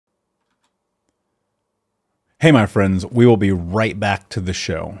Hey, my friends, we will be right back to the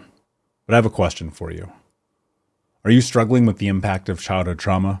show. But I have a question for you. Are you struggling with the impact of childhood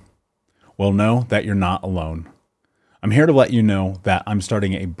trauma? Well, know that you're not alone. I'm here to let you know that I'm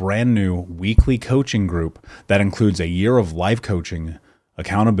starting a brand new weekly coaching group that includes a year of life coaching,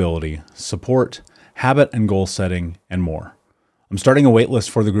 accountability, support, habit and goal setting, and more. I'm starting a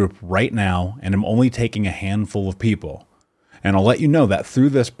waitlist for the group right now, and I'm only taking a handful of people. And I'll let you know that through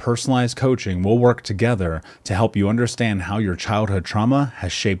this personalized coaching, we'll work together to help you understand how your childhood trauma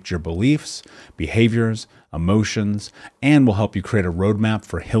has shaped your beliefs, behaviors, emotions, and will help you create a roadmap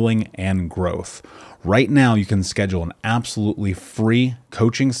for healing and growth. Right now, you can schedule an absolutely free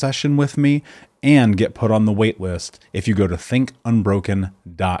coaching session with me and get put on the wait list if you go to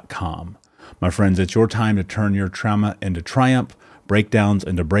thinkunbroken.com. My friends, it's your time to turn your trauma into triumph, breakdowns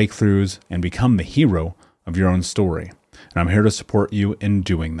into breakthroughs, and become the hero of your own story. And I'm here to support you in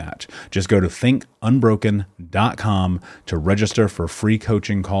doing that. Just go to thinkunbroken.com to register for a free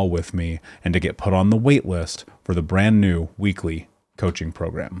coaching call with me and to get put on the wait list for the brand new weekly coaching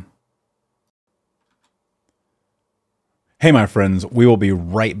program. Hey, my friends, we will be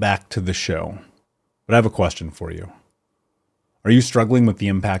right back to the show. But I have a question for you. Are you struggling with the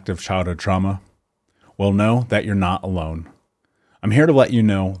impact of childhood trauma? Well, know that you're not alone. I'm here to let you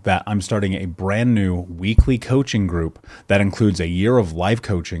know that I'm starting a brand new weekly coaching group that includes a year of life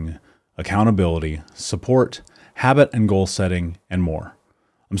coaching, accountability, support, habit and goal setting, and more.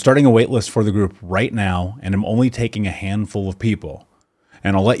 I'm starting a waitlist for the group right now, and I'm only taking a handful of people.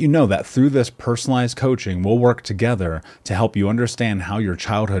 And I'll let you know that through this personalized coaching, we'll work together to help you understand how your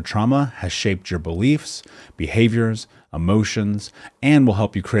childhood trauma has shaped your beliefs, behaviors, emotions, and will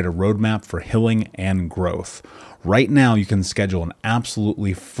help you create a roadmap for healing and growth. Right now, you can schedule an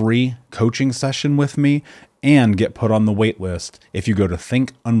absolutely free coaching session with me and get put on the wait list if you go to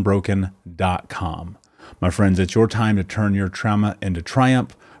thinkunbroken.com. My friends, it's your time to turn your trauma into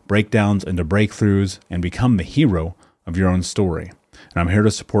triumph, breakdowns into breakthroughs, and become the hero of your own story. And I'm here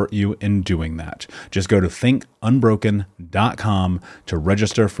to support you in doing that. Just go to thinkunbroken.com to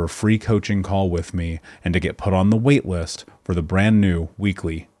register for a free coaching call with me and to get put on the wait list for the brand new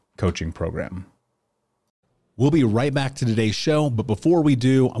weekly coaching program. We'll be right back to today's show, but before we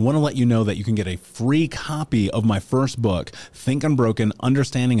do, I want to let you know that you can get a free copy of my first book, Think Unbroken: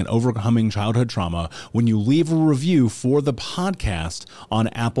 Understanding and Overcoming Childhood Trauma, when you leave a review for the podcast on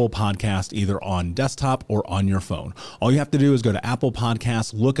Apple Podcast, either on desktop or on your phone. All you have to do is go to Apple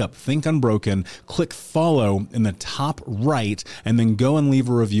Podcasts, look up Think Unbroken, click follow in the top right, and then go and leave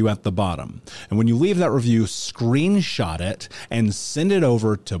a review at the bottom. And when you leave that review, screenshot it and send it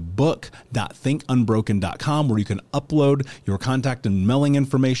over to book.thinkunbroken.com, where you can upload your contact and mailing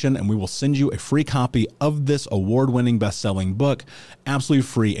information, and we will send you a free copy of this award-winning best-selling book, absolutely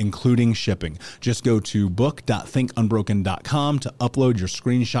free, including shipping. Just go to book.thinkunbroken.com to upload your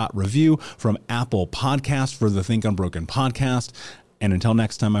screenshot review from Apple Podcasts for the Think Unbroken podcast. And until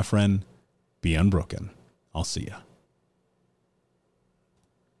next time, my friend, be unbroken. I'll see you.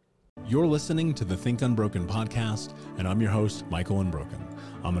 You're listening to the Think Unbroken podcast, and I'm your host, Michael Unbroken.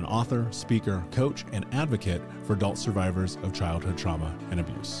 I'm an author, speaker, coach, and advocate for adult survivors of childhood trauma and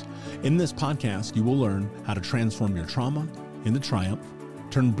abuse. In this podcast, you will learn how to transform your trauma into triumph,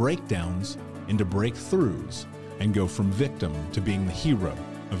 turn breakdowns into breakthroughs, and go from victim to being the hero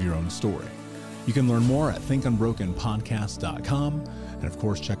of your own story. You can learn more at thinkunbrokenpodcast.com, and of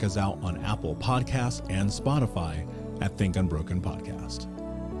course, check us out on Apple Podcasts and Spotify at Think Unbroken Podcast.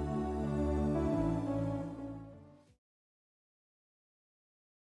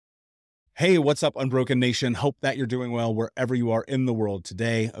 Hey, what's up, Unbroken Nation? Hope that you're doing well wherever you are in the world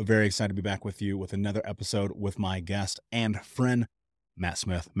today. I'm very excited to be back with you with another episode with my guest and friend, Matt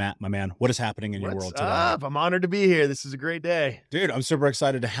Smith. Matt, my man, what is happening in your world today? What's up? I'm honored to be here. This is a great day. Dude, I'm super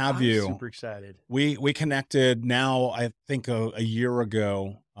excited to have you. Super excited. We connected now, I think a year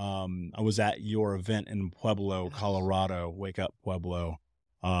ago. I was at your event in Pueblo, Colorado, Wake Up Pueblo.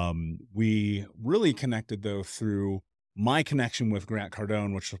 We really connected, though, through my connection with Grant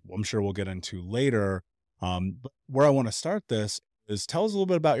Cardone, which I'm sure we'll get into later. But where I want to start this is tell us a little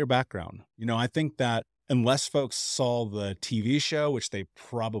bit about your background. You know, I think that unless folks saw the TV show, which they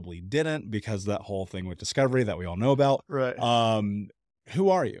probably didn't because that whole thing with Discovery that we all know about. Right. Who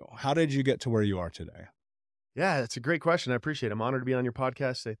are you? How did you get to where you are today? Yeah, that's a great question. I appreciate it. I'm honored to be on your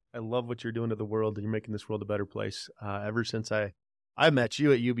podcast. I love what you're doing to the world, and you're making this world a better place. Ever since I met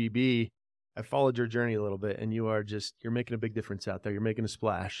you at UBB, I followed your journey a little bit, and you're making a big difference out there. You're making a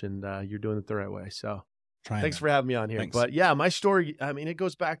splash, and you're doing it the right way. So thanks for having me on here. Thanks. But yeah, my story, I mean, it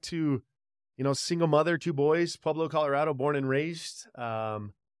goes back to, single mother, 2 boys, Pueblo, Colorado, born and raised.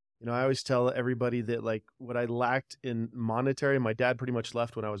 I always tell everybody that like what I lacked in monetary, my dad pretty much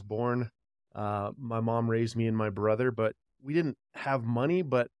left when I was born. My mom raised me and my brother, but we didn't have money,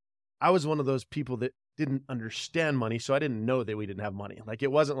 but I was one of those people that didn't understand money. So I didn't know that we didn't have money. Like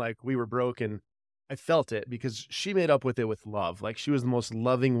it wasn't like we were broke, and I felt it because she made up with it with love. Like she was the most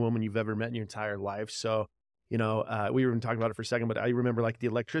loving woman you've ever met in your entire life. So, we were even talking about it for a second, but I remember like the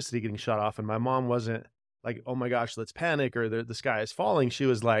electricity getting shut off, and my mom wasn't like, oh my gosh, let's panic or the sky is falling. She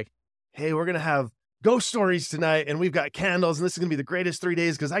was like, hey, we're going to have ghost stories tonight, and we've got candles, and this is going to be the greatest 3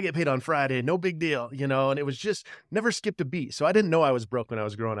 days because I get paid on Friday. No big deal, and it was just never skipped a beat. So I didn't know I was broke when I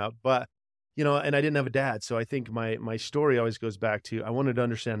was growing up, but, and I didn't have a dad. So I think my story always goes back to, I wanted to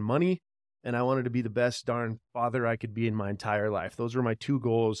understand money, and I wanted to be the best darn father I could be in my entire life. Those were my two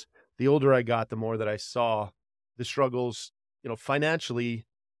goals. The older I got, the more that I saw the struggles, financially,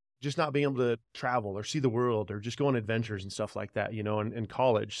 just not being able to travel or see the world or just go on adventures and stuff like that, in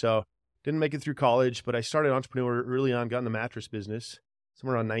college. So didn't make it through college, but I started entrepreneur early on, got in the mattress business,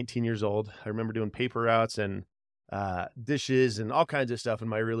 somewhere around 19 years old. I remember doing paper routes and dishes and all kinds of stuff in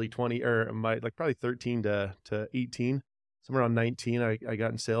my early 20 or my like probably 13 to 18. Somewhere around 19, I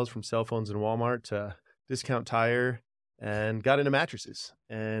got in sales from cell phones in Walmart to Discount Tire and got into mattresses.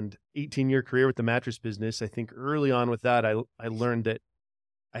 And 18-year career with the mattress business. I think early on with that, I learned that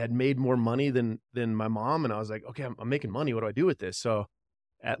I had made more money than my mom. And I was like, okay, I'm making money. What do I do with this? So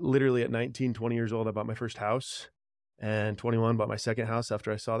literally at 19, 20 years old, I bought my first house, and 21 bought my second house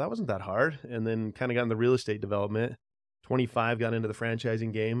after I saw that wasn't that hard. And then kind of got into real estate development. 25 got into the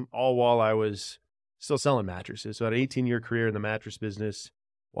franchising game, all while I was still selling mattresses. So I had an 18-year career in the mattress business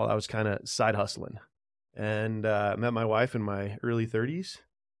while I was kind of side hustling. And met my wife in my early 30s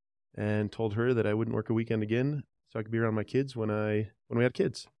and told her that I wouldn't work a weekend again so I could be around my kids when we had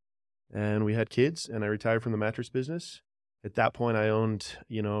kids. And we had kids, and I retired from the mattress business. At that point, I owned,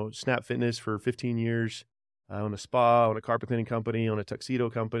 Snap Fitness for 15 years. I owned a spa, owned a carpet cleaning company, owned a tuxedo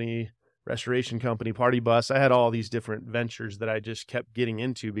company, restoration company, party bus. I had all these different ventures that I just kept getting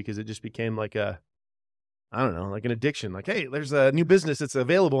into because it just became like like an addiction. Like, hey, there's a new business that's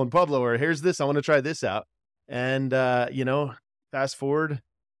available in Pueblo, or here's this, I want to try this out. And, fast forward,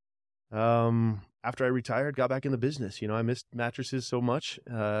 after I retired, got back in the business. I missed mattresses so much.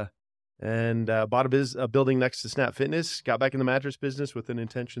 And bought a building next to Snap Fitness, got back in the mattress business with an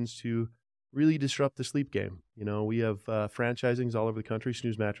intentions to really disrupt the sleep game. We have franchisings all over the country,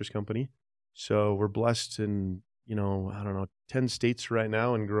 Snooze Mattress Company. So we're blessed in, 10 states right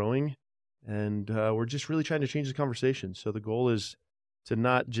now and growing. And we're just really trying to change the conversation. So the goal is to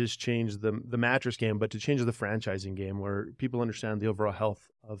not just change the mattress game, but to change the franchising game where people understand the overall health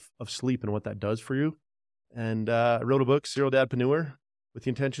of sleep and what that does for you. And I wrote a book, Serial Dadpreneur, with the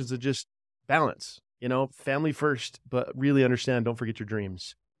intentions of just balance, family first, but really understand, don't forget your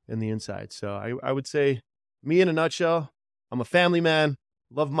dreams in the inside. So I would say, me in a nutshell, I'm a family man,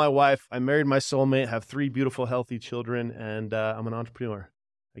 love my wife. I married my soulmate, have 3 beautiful, healthy children, and I'm an entrepreneur.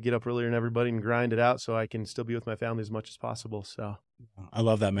 I get up earlier than everybody and grind it out so I can still be with my family as much as possible. So I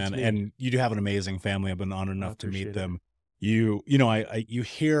love that, man. And you do have an amazing family. I've been honored enough to meet them. You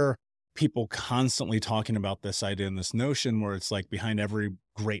hear people constantly talking about this idea and this notion where it's like behind every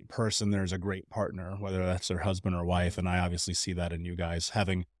great person, there's a great partner, whether that's their husband or wife. And I obviously see that in you guys,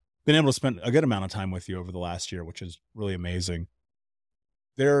 having been able to spend a good amount of time with you over the last year, which is really amazing.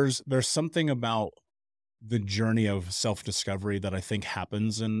 There's something about the journey of self-discovery that I think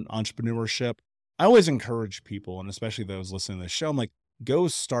happens in entrepreneurship. I always encourage people, and especially those listening to the show, I'm like, go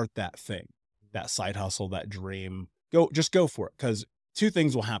start that thing, that side hustle, that dream. Just go for it. Because 2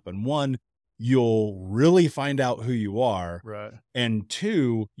 things will happen. 1, you'll really find out who you are. Right. And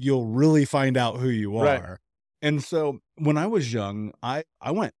 2, you'll really find out who you are. Right. And so when I was young, I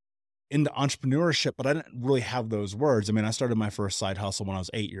went into entrepreneurship, but I didn't really have those words. I mean, I started my first side hustle when I was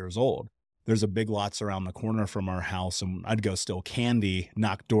 8 years old. There's a Big Lots around the corner from our house, and I'd go steal candy,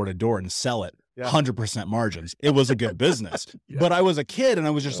 knock door to door, and sell it. Yeah. 100% margins. It was a good business. Yeah. But I was a kid, and I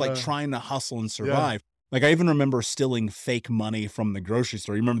was just like trying to hustle and survive. Yeah. Like I even remember stealing fake money from the grocery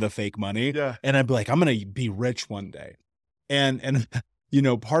store. You remember the fake money? Yeah. And I'd be like, I'm going to be rich one day. And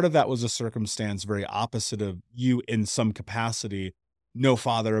part of that was a circumstance very opposite of you in some capacity. No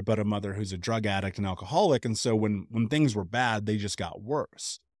father, but a mother who's a drug addict and alcoholic. And so when things were bad, they just got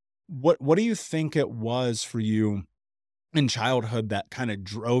worse. What do you think it was for you in childhood that kind of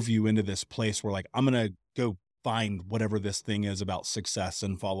drove you into this place where like, I'm going to go find whatever this thing is about success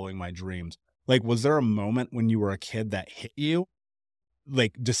and following my dreams? Like, was there a moment when you were a kid that hit you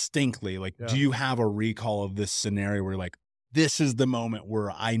like distinctly? Like, do you have a recall of this scenario where like, this is the moment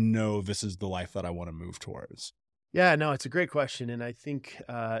where I know this is the life that I want to move towards? Yeah, no, it's a great question. And I think,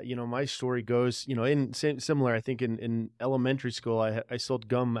 my story goes, similar, I think in elementary school, I sold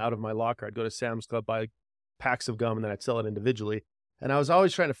gum out of my locker. I'd go to Sam's Club, buy packs of gum, and then I'd sell it individually. And I was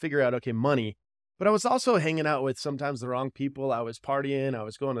always trying to figure out, okay, money, but I was also hanging out with sometimes the wrong people. I was partying, I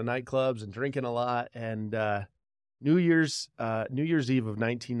was going to nightclubs and drinking a lot. And New Year's Eve of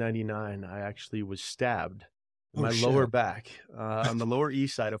 1999, I actually was stabbed in my lower back on the Lower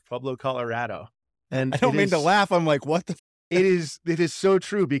East Side of Pueblo, Colorado. And I don't mean to laugh. I'm like, what the? It is so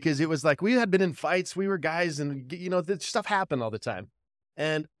true, because it was like we had been in fights. We were guys, and this stuff happened all the time.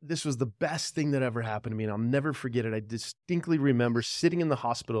 And this was the best thing that ever happened to me, and I'll never forget it. I distinctly remember sitting in the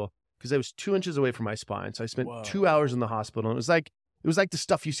hospital because I was 2 inches away from my spine. So I spent 2 hours in the hospital, and it was like the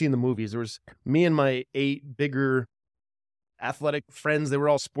stuff you see in the movies. There was me and my 8 bigger athletic friends. They were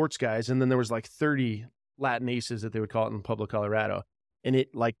all sports guys, and then there was like 30 Latin aces that they would call it in Pueblo, Colorado. And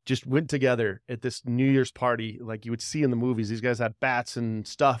it like just went together at this New Year's party, like you would see in the movies. These guys had bats and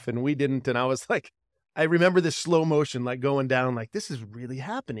stuff, and we didn't. And I was like, I remember this slow motion, like going down, like this is really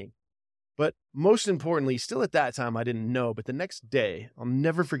happening. But most importantly, still at that time, I didn't know. But the next day, I'll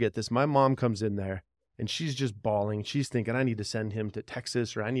never forget this. My mom comes in there and she's just bawling. She's thinking, I need to send him to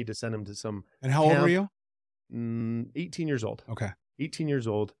Texas, or I need to send him to some. And how old were you? 18 years old. Okay. 18 years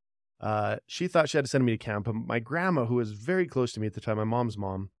old. She thought she had to send me to camp. And my grandma, who was very close to me at the time, my mom's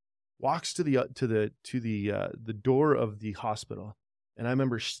mom, walks to the door of the hospital. And I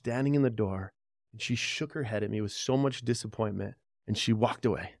remember standing in the door, and she shook her head at me with so much disappointment, and she walked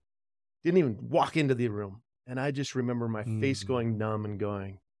away. Didn't even walk into the room. And I just remember my face going numb and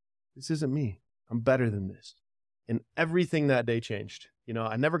going, this isn't me. I'm better than this. And everything that day changed.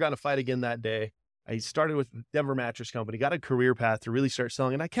 I never got in a fight again that day. I started with Denver Mattress Company, got a career path to really start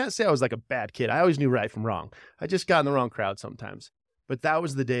selling. And I can't say I was like a bad kid. I always knew right from wrong. I just got in the wrong crowd sometimes. But that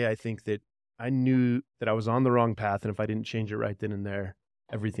was the day I think that I knew that I was on the wrong path. And if I didn't change it right then and there,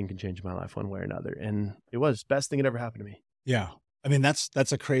 everything can change my life one way or another. And it was the best thing that ever happened to me. Yeah. I mean, that's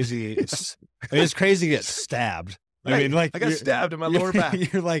a crazy, it's crazy to get stabbed. Right. I mean, like I got stabbed in my lower back.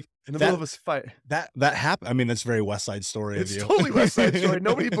 You're like in the middle of a fight. That happened. I mean, that's a very West Side Story It's of you. totally West Side Story.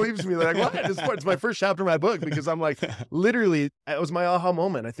 Nobody believes me. They're like, what? It's my first chapter of my book, because I'm like, literally, it was my aha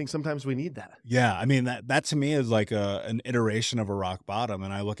moment. I think sometimes we need that. Yeah. I mean, that to me is like an iteration of a rock bottom.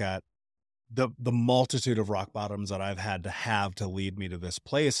 And I look at the multitude of rock bottoms that I've had to lead me to this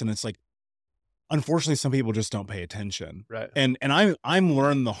place. And it's like, unfortunately, some people just don't pay attention. Right. And I'm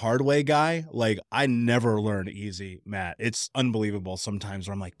learn the hard way guy. Like, I never learn easy, Matt. It's unbelievable sometimes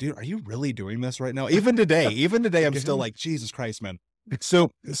where I'm like, dude, are you really doing this right now? Even today, I'm still like, Jesus Christ, man.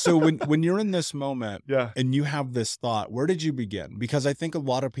 So when you're in this moment and you have this thought, where did you begin? Because I think a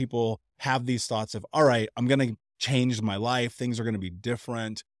lot of people have these thoughts of, all right, I'm going to change my life. Things are going to be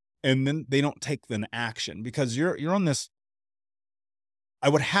different. And then they don't take the action, because you're on this, I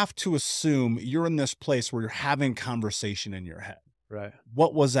would have to assume you're in this place where you're having conversation in your head. Right.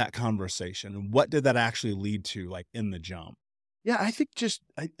 What was that conversation? And what did that actually lead to, like, in the jump? Yeah, I think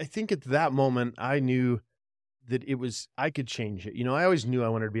I think at that moment, I knew that I could change it. I always knew I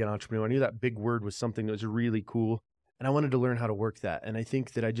wanted to be an entrepreneur. I knew that big word was something that was really cool, and I wanted to learn how to work that. And I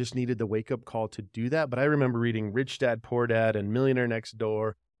think that I just needed the wake-up call to do that. But I remember reading Rich Dad, Poor Dad and Millionaire Next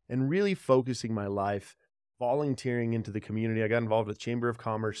Door, and really focusing my life, volunteering into the community. I got involved with Chamber of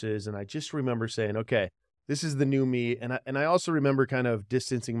Commerce's, and I just remember saying, okay, this is the new me. And I also remember kind of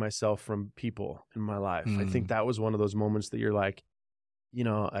distancing myself from people in my life. I think that was one of those moments that you're like,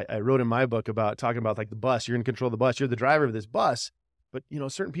 I wrote in my book about talking about like the bus. You're in control of the bus. You're the driver of this bus. But,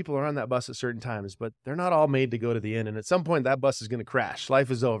 certain people are on that bus at certain times, but they're not all made to go to the end. And at some point, that bus is going to crash.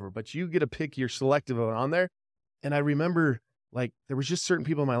 Life is over. But you get to pick your selective on there. And I remember, like, there was just certain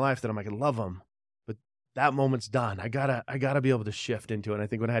people in my life that I'm like, I love them. That moment's done. I gotta be able to shift into it. And I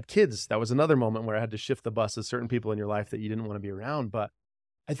think when I had kids, that was another moment where I had to shift the bus of certain people in your life that you didn't want to be around. But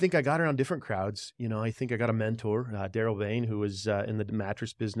I think I got around different crowds. I think I got a mentor, Daryl Vane, who was in the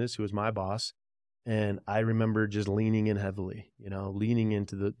mattress business, who was my boss. And I remember just leaning in heavily, leaning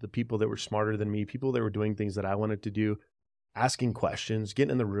into the people that were smarter than me, people that were doing things that I wanted to do, asking questions,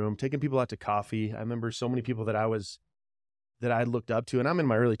 getting in the room, taking people out to coffee. I remember so many people that I looked up to, and I'm in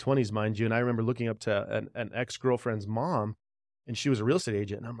my early 20s, mind you. And I remember looking up to an ex-girlfriend's mom, and she was a real estate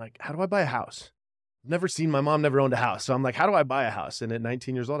agent. And I'm like, how do I buy a house? Never seen, my mom never owned a house. So I'm like, how do I buy a house? And at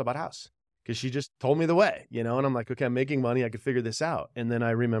 19 years old, I bought a house because she just told me the way, and I'm like, okay, I'm making money. I could figure this out. And then I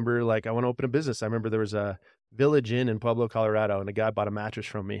remember, like, I want to open a business. I remember there was a Village Inn in Pueblo, Colorado, and a guy bought a mattress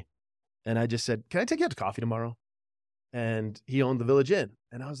from me. And I just said, can I take you out to coffee tomorrow? And he owned the Village Inn.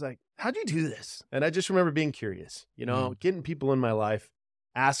 And I was like, how'd you do this? And I just remember being curious, getting people in my life,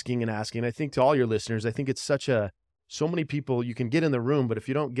 asking. I think to all your listeners, I think it's such a so many people, you can get in the room, but if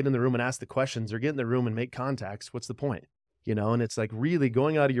you don't get in the room and ask the questions or get in the room and make contacts, what's the point? You know, and it's like really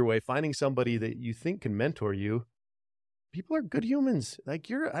going out of your way, finding somebody that you think can mentor you. People are good humans. Like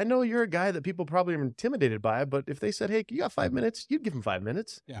I know you're a guy that people probably are intimidated by, but if they said, hey, you got 5 minutes, you'd give them 5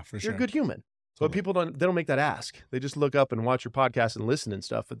 minutes. Yeah, for You're sure. a good human. Totally. But people they don't make that ask. They just look up and watch your podcast and listen and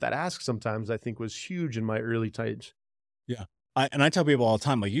stuff. But that ask sometimes I think was huge in my early times. Yeah. I tell people all the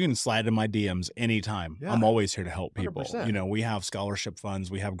time, like, you can slide in my DMs anytime. Yeah. I'm always here to help people. 100%. You know, we have scholarship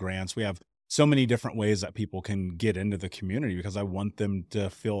funds, we have grants, we have so many different ways that people can get into the community because I want them to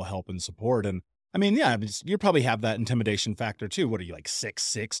feel help and support. And I mean, yeah, you probably have that intimidation factor too. What are you, like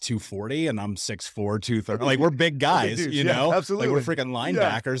 6'6", 240, and I'm 6'4", 230? Like, we're big guys, Dudes, you yeah, know? absolutely. Like, we're freaking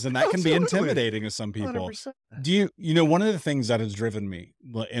linebackers, and that can be intimidating to some people. 100%. Do you know, one of the things that has driven me,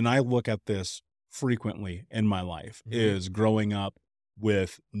 and I look at this frequently in my life, is growing up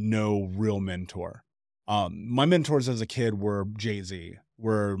with no real mentor. My mentors as a kid were Jay-Z,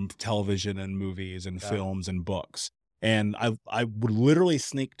 were television and movies and films and books. And I would literally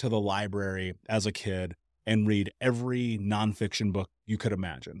sneak to the library as a kid and read every nonfiction book you could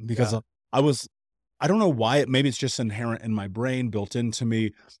imagine because I don't know why, maybe it's just inherent in my brain, built into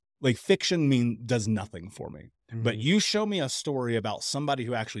me. Like, fiction does nothing for me. But you show me a story about somebody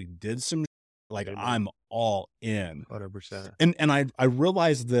who actually did some, like, I'm all in. 100%. And I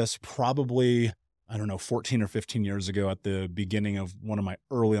realized this probably, I don't know, 14 or 15 years ago at the beginning of one of my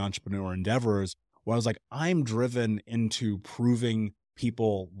early entrepreneur endeavors, where I was like, I'm driven into proving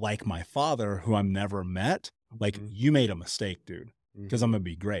people like my father, who I've never met, like, you made a mistake, dude, because I'm going to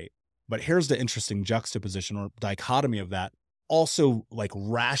be great. But here's the interesting juxtaposition or dichotomy of that. Also, like,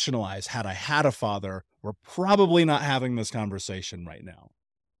 rationalize, had I had a father, we're probably not having this conversation right now.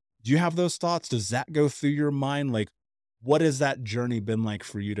 Do you have those thoughts? Does that go through your mind? Like, what has that journey been like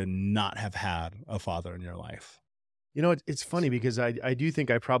for you to not have had a father in your life? You know, it's funny because I do think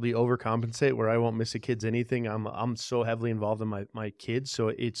I probably overcompensate where I won't miss a kid's anything. I'm so heavily involved in my kids, so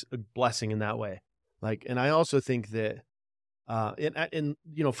it's a blessing in that way. Like, and I also think that, in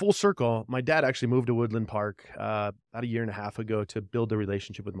you know, full circle, my dad actually moved to Woodland Park about a year and a half ago to build a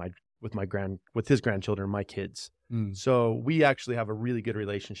relationship with his grandchildren, my kids. So we actually have a really good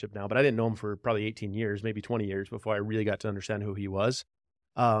relationship now, but I didn't know him for probably 18 years, maybe 20 years before I really got to understand who he was.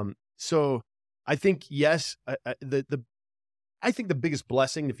 So I think, yes, I think the biggest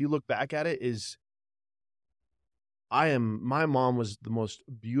blessing, if you look back at it, is my mom was the most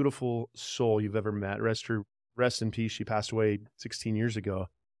beautiful soul you've ever met. Rest in peace. She passed away 16 years ago.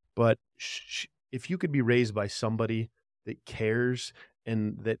 But if you could be raised by somebody that cares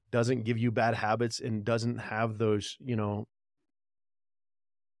and that doesn't give you bad habits and doesn't have those, you know,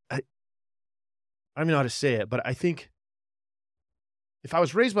 I don't know how to say it, but I think if I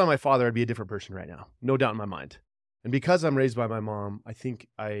was raised by my father, I'd be a different person right now. No doubt in my mind. And because I'm raised by my mom, I think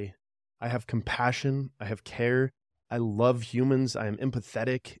I have compassion. I have care. I love humans. I am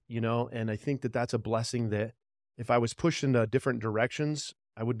empathetic, you know, and I think that that's a blessing that if I was pushed into different directions,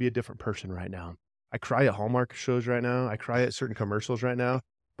 I would be a different person right now. I cry at Hallmark shows right now. I cry at certain commercials right now,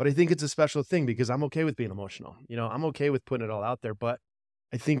 but I think it's a special thing because I'm okay with being emotional. You know, I'm okay with putting it all out there, but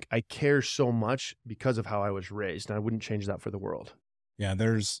I think I care so much because of how I was raised, and I wouldn't change that for the world. Yeah,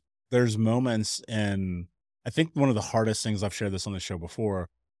 there's moments, and I think one of the hardest things, I've shared this on the show before,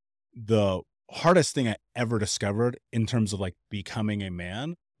 the hardest thing I ever discovered in terms of like becoming a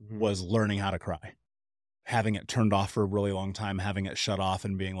man was learning how to cry, having it turned off for a really long time, having it shut off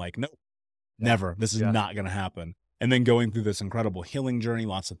and being like, no, never, this is not going to happen. And then going through this incredible healing journey,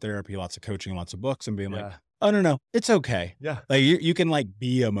 lots of therapy, lots of coaching, lots of books, and being like, oh, no, it's okay. Yeah. Like you can like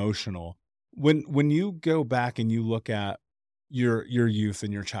be emotional. When you go back and you look at your youth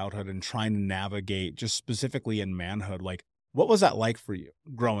and your childhood and trying to navigate just specifically in manhood, like, what was that like for you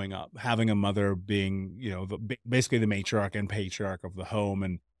growing up, having a mother being, you know, basically the matriarch and patriarch of the home,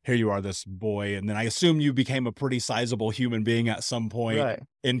 and here you are, this boy, and then I assume you became a pretty sizable human being at some point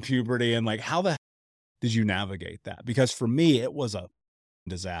in puberty, and like, how the heck did you navigate that? Because for me, it was a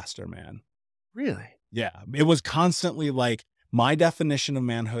disaster, man. Really? Yeah, it was constantly like, my definition of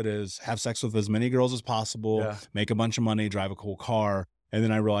manhood is have sex with as many girls as possible, make a bunch of money, drive a cool car, and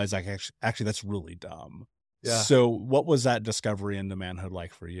then I realized like actually that's really dumb. Yeah. So what was that discovery into manhood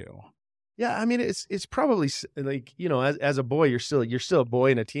like for you? Yeah, I mean, it's probably like, you know, as a boy, you're still a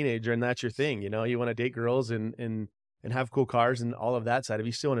boy and a teenager, and that's your thing. You know, you want to date girls and have cool cars and all of that side of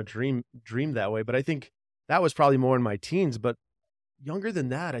you. Still want to dream that way. But I think that was probably more in my teens. But younger than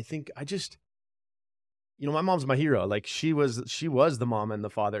that, I think I just, you know, my mom's my hero. Like she was the mom and the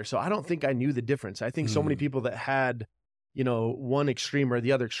father. So I don't think I knew the difference. I think so many people that had, you know, one extreme or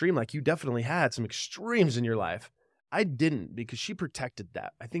the other extreme, like you definitely had some extremes in your life. I didn't, because she protected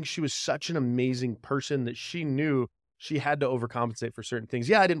that. I think she was such an amazing person that she knew she had to overcompensate for certain things.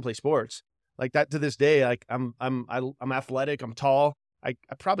 Yeah, I didn't play sports like that to this day. Like I'm athletic. I'm tall. I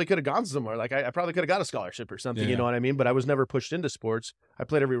probably could have gone somewhere. Like I probably could have got a scholarship or something, you know what I mean? But I was never pushed into sports. I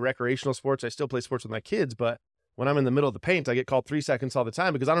played every recreational sports. I still play sports with my kids, but when I'm in the middle of the paint, I get called 3 seconds all the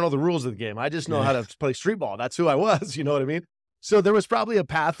time because I don't know the rules of the game. I just know how to play street ball. That's who I was. You know what I mean? So there was probably a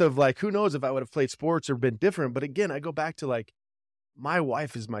path of like, who knows if I would have played sports or been different. But again, I go back to like, my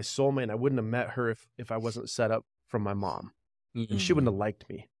wife is my soulmate. And I wouldn't have met her if I wasn't set up from my mom. And she wouldn't have liked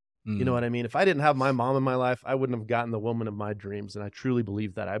me. You know what I mean? If I didn't have my mom in my life, I wouldn't have gotten the woman of my dreams. And I truly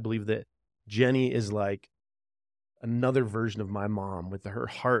believe that. I believe that Jenny is like another version of my mom with her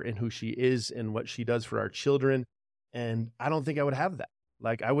heart and who she is and what she does for our children. And I don't think I would have that.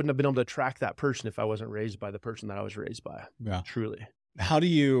 Like I wouldn't have been able to attract that person if I wasn't raised by the person that I was raised by. Yeah. Truly. How do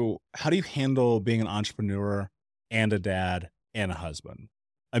you handle being an entrepreneur and a dad and a husband?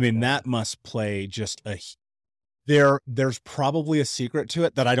 I mean, that must play just there's probably a secret to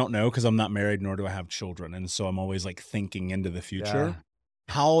it that I don't know because I'm not married, nor do I have children. And so I'm always like thinking into the future.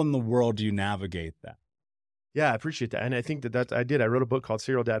 Yeah. How in the world do you navigate that? Yeah, I appreciate that. And I think I wrote a book called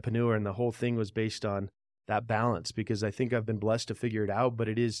Serial Dadpreneur, and the whole thing was based on that balance, because I think I've been blessed to figure it out, but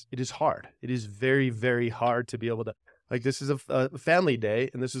it is hard. It is very, very hard to be able to, like, this is a family day,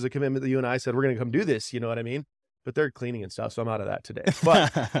 and this is a commitment that you and I said, we're going to come do this. You know what I mean? But they're cleaning and stuff, so I'm out of that today.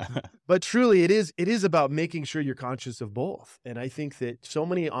 But truly, it is about making sure you're conscious of both. And I think that so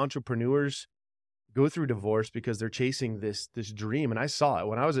many entrepreneurs go through divorce because they're chasing this dream. And I saw it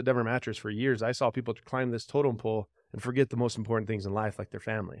when I was at Denver Mattress for years. I saw people climb this totem pole and forget the most important things in life, like their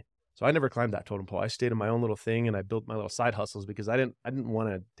family. So I never climbed that totem pole. I stayed in my own little thing, and I built my little side hustles because I didn't want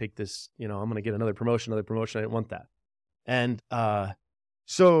to take this, I'm going to get another promotion. I didn't want that. And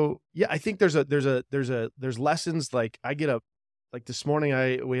so yeah, I think there's lessons. Like I get up, like this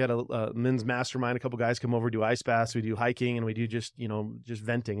morning, we had a men's mastermind. A couple guys come over, do ice baths, we do hiking, and we do just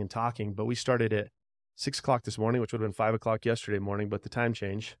venting and talking. But we started at 6 o'clock this morning, which would have been 5 o'clock yesterday morning, but the time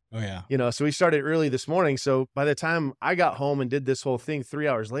change. Oh yeah. So we started early this morning. So by the time I got home and did this whole thing, 3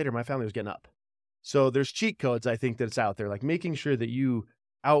 hours later, my family was getting up. So there's cheat codes, I think, that's out there, like making sure that you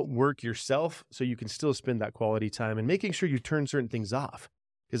outwork yourself so you can still spend that quality time, and making sure you turn certain things off.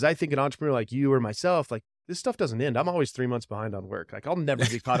 Because I think an entrepreneur like you or myself, like, this stuff doesn't end. I'm always 3 months behind on work. Like I'll never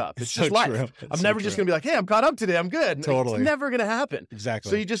be caught up. It's just so life. I'm never just going to be like, hey, I'm caught up today. I'm good. Totally. It's never going to happen. Exactly.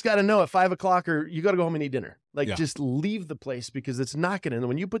 So you just got to know at 5 o'clock, or you got to go home and eat dinner. Like just leave the place, because it's not going to end.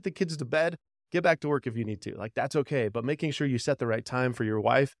 When you put the kids to bed, get back to work if you need to. Like that's okay. But making sure you set the right time for your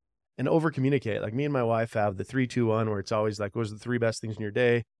wife and over communicate. Like me and my wife have the 3-2-1, where it's always like, what are the 3 best things in your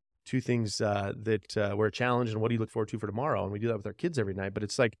day? 2 things that were a challenge, and what do you look forward to for tomorrow? And we do that with our kids every night. But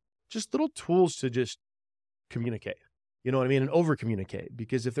it's like just little tools to just communicate, you know what I mean? And over communicate,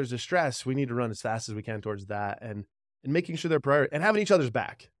 because if there's a stress, we need to run as fast as we can towards that, and making sure they're priority and having each other's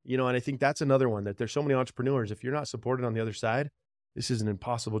back, and I think that's another one, that there's so many entrepreneurs. If you're not supported on the other side, this is an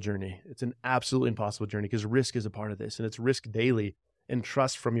impossible journey. It's an absolutely impossible journey, because risk is a part of this, and it's risk daily, and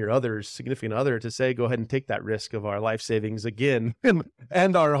trust from your significant other to say, go ahead and take that risk of our life savings again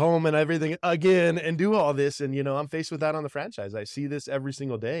and our home and everything again, and do all this. And, I'm faced with that on the franchise. I see this every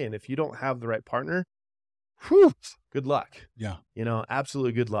single day. And if you don't have the right partner, good luck. Yeah.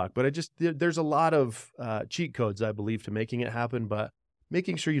 Absolutely good luck. But there's a lot of cheat codes, I believe, to making it happen, but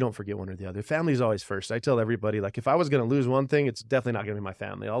making sure you don't forget one or the other. Family is always first. I tell everybody, like, if I was going to lose one thing, it's definitely not going to be my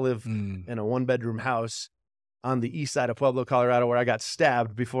family. I'll live in a 1-bedroom house on the east side of Pueblo, Colorado, where I got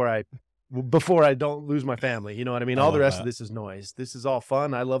stabbed before I don't lose my family. You know what I mean? All the rest of this is noise. This is all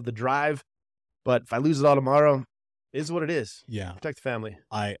fun. I love the drive, but if I lose it all tomorrow, it is what it is. Yeah. Protect the family.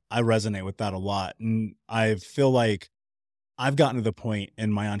 I resonate with that a lot. And I feel like I've gotten to the point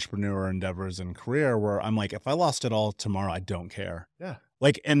in my entrepreneur endeavors and career where I'm like, if I lost it all tomorrow, I don't care. Yeah.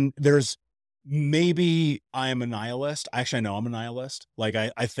 Like, and maybe I am a nihilist. Actually, I know I'm a nihilist. Like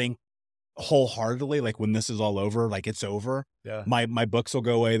I think wholeheartedly, like, when this is all over, like, it's over. Yeah. My books will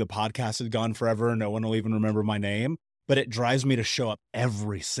go away. The podcast is gone forever. No one will even remember my name, but it drives me to show up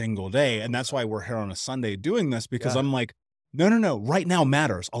every single day. And that's why we're here on a Sunday doing this, because I'm like, no, right now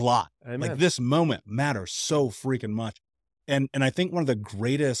matters a lot. Amen. Like, this moment matters so freaking much. And I think one of the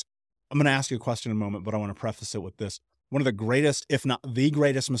greatest, I'm going to ask you a question in a moment, but I want to preface it with this. One of the greatest, if not the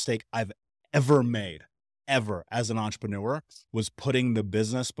greatest mistake I've ever made as an entrepreneur was putting the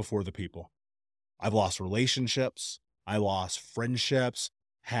business before the people. I've lost relationships. I lost friendships,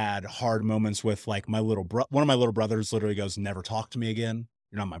 had hard moments with, like, one of my little brothers literally goes, never talk to me again.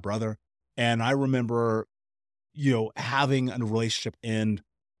 You're not my brother. And I remember, having a relationship end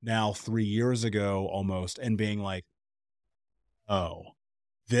now 3 years ago almost, and being like, oh,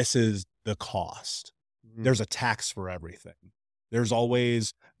 this is the cost. Mhm. There's a tax for everything. There's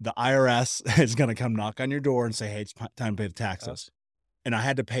always the IRS is going to come knock on your door and say, hey, it's time to pay the taxes. And I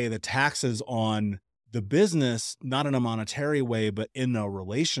had to pay the taxes on the business, not in a monetary way, but in a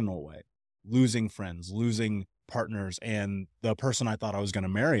relational way, losing friends, losing partners, and the person I thought I was going to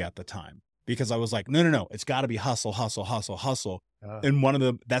marry at the time, because I was like, no, it's got to be hustle, hustle, hustle, hustle.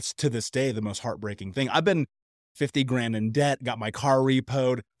 And that's to this day, the most heartbreaking thing. I've been 50 grand in debt, got my car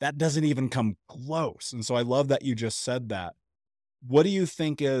repoed. That doesn't even come close. And so I love that you just said that. What do you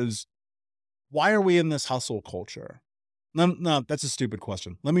think why are we in this hustle culture? No, that's a stupid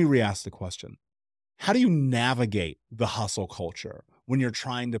question. Let me re-ask the question. How do you navigate the hustle culture when you're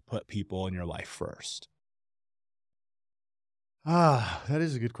trying to put people in your life first? That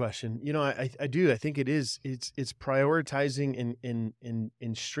is a good question. I do. I think it is. It's prioritizing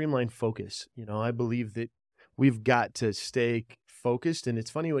in streamlined focus. I believe that we've got to stay focused. And it's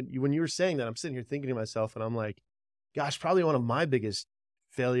funny when you were saying that, I'm sitting here thinking to myself, and I'm like, gosh, probably one of my biggest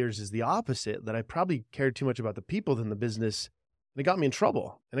failures is the opposite, that I probably cared too much about the people than the business. And it got me in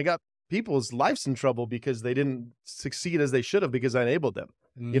trouble, and it got people's lives in trouble because they didn't succeed as they should have because I enabled them.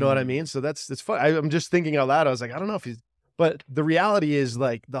 You know what I mean? So that's fun. I'm just thinking out loud. I was like, I don't know if but the reality is,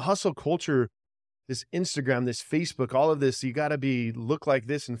 like, the hustle culture, this Instagram, this Facebook, all of this, you got to look like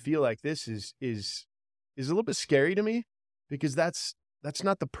this and feel like this is a little bit scary to me, because that's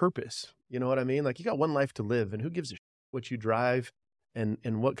not the purpose. You know what I mean? Like, you got one life to live, and who gives a shit what you drive and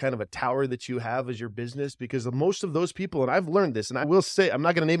what kind of a tower that you have as your business? Because most of those people, and I've learned this, and I will say, I'm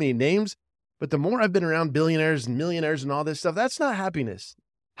not going to name any names, but the more I've been around billionaires and millionaires and all this stuff, that's not happiness.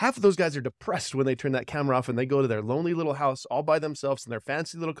 Half of those guys are depressed when they turn that camera off and they go to their lonely little house all by themselves in their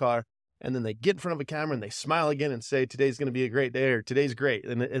fancy little car. And then they get in front of a camera and they smile again and say, today's going to be a great day, or today's great.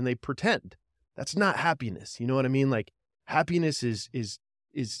 And they pretend. That's not happiness. You know what I mean? Like, happiness is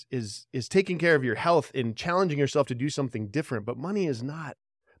taking care of your health and challenging yourself to do something different. But money is not.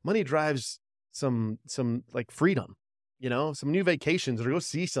 Money drives some like freedom, some new vacations, or go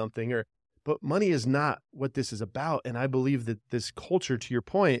see something, but money is not what this is about. And I believe that this culture, to your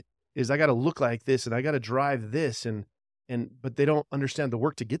point, is I got to look like this and I got to drive this, but they don't understand the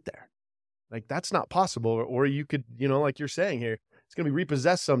work to get there. Like, that's not possible. Or you could, like you're saying here, it's going to be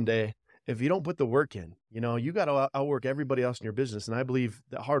repossessed someday if you don't put the work in. You got to outwork everybody else in your business. And I believe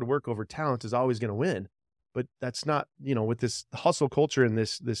that hard work over talent is always going to win. But that's not, with this hustle culture and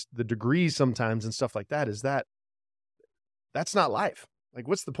the degrees sometimes and stuff like that, that's not life. Like,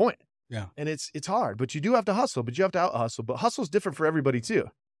 what's the point? Yeah. And it's hard, but you do have to hustle, but you have to out hustle. But hustle's different for everybody too.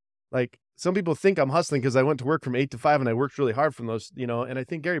 Like, some people think I'm hustling because I went to work from 8 to 5 and I worked really hard from those, and I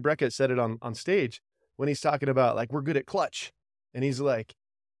think Gary Breckett said it on stage when he's talking about, like, we're good at clutch. And he's like,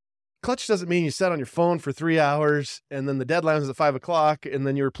 clutch doesn't mean you sat on your phone for 3 hours and then the deadline was at 5 o'clock and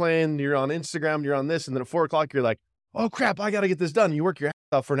then you're on Instagram, you're on this. And then at 4 o'clock, you're like, oh crap, I got to get this done. You work your ass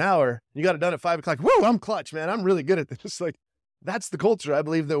off for an hour. You got it done at 5 o'clock. Woo, I'm clutch, man. I'm really good at this. Like, that's the culture I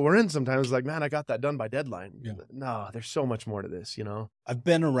believe that we're in sometimes. Like, man, I got that done by deadline. Yeah. No, there's so much more to this, I've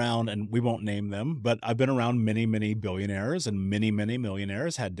been around, and we won't name them, but I've been around many, many billionaires and many, many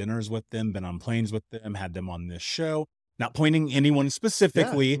millionaires, had dinners with them, been on planes with them, had them on this show. Not pointing anyone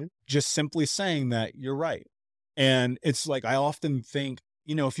specifically, just simply saying that you're right. And it's like, I often think,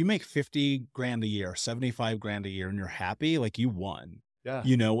 if you make 50 grand a year, 75 grand a year, and you're happy, like, you won. Yeah.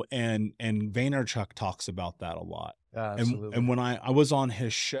 And Vaynerchuk talks about that a lot. Yeah, absolutely. And when I was on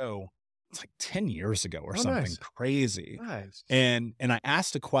his show, it's like 10 years ago or something nice. crazy. Nice. And I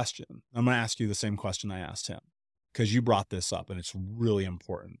asked a question. I'm going to ask you the same question I asked him, because you brought this up and it's really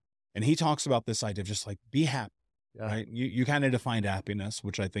important. And he talks about this idea of just like, be happy, right? You kind of defined happiness,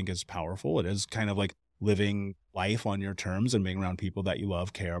 which I think is powerful. It is kind of like living life on your terms and being around people that you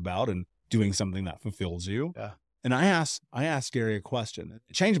love, care about, and doing something that fulfills you. Yeah. And I asked Gary a question.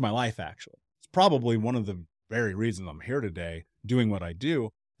 It changed my life, actually. It's probably one of the very reasons I'm here today doing what I do.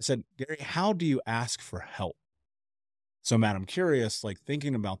 I said, Gary, how do you ask for help? So, Matt, I'm curious, like,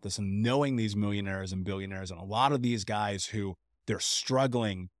 thinking about this and knowing these millionaires and billionaires and a lot of these guys who they're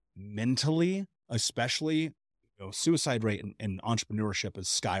struggling mentally, especially, suicide rate in entrepreneurship is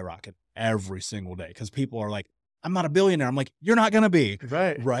skyrocketing every single day because people are like, I'm not a billionaire. I'm like, you're not going to be.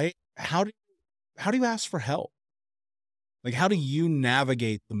 Right. How do you ask for help? Like, how do you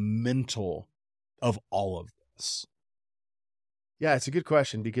navigate the mental of all of this? Yeah, it's a good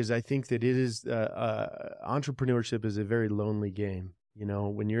question, because I think that it is, entrepreneurship is a very lonely game.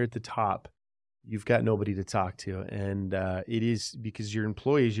 When you're at the top, you've got nobody to talk to. And it is because your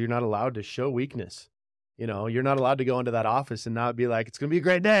employees, you're not allowed to show weakness. You're not allowed to go into that office and not be like, it's going to be a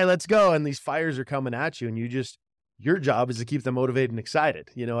great day, let's go. And these fires are coming at you, and you your job is to keep them motivated and excited.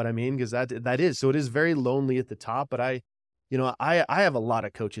 You know what I mean? Because that is, so it is very lonely at the top, but I have a lot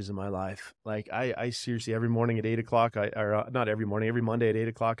of coaches in my life. Like I seriously, every morning at 8:00, not every morning, every Monday at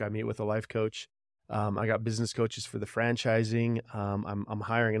 8:00, I meet with a life coach. I got business coaches for the franchising. I'm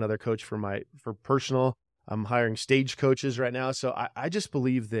hiring another coach for personal. I'm hiring stage coaches right now. So I just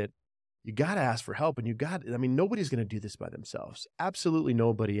believe that you got to ask for help, and nobody's going to do this by themselves. Absolutely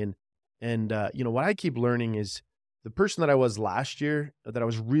nobody. And what I keep learning is the person that I was last year that I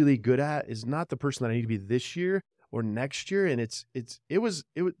was really good at is not the person that I need to be this year or next year. And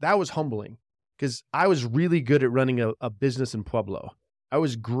that was humbling, because I was really good at running a business in Pueblo. I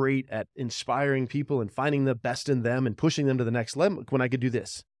was great at inspiring people and finding the best in them and pushing them to the next level when I could do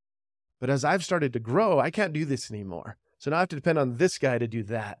this. But as I've started to grow, I can't do this anymore. So now I have to depend on this guy to do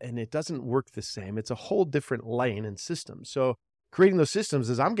that. And it doesn't work the same. It's a whole different lane and system. So creating those systems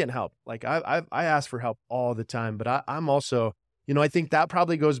is I'm getting help. Like I ask for help all the time, but I'm also, I think that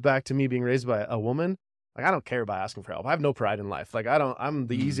probably goes back to me being raised by a woman. Like, I don't care about asking for help. I have no pride in life. Like, I'm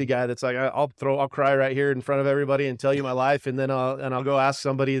the easy guy that's like, I'll cry right here in front of everybody and tell you my life. And then I'll go ask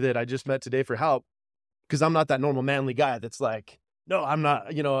somebody that I just met today for help. Cause I'm not that normal manly guy that's like, no, I'm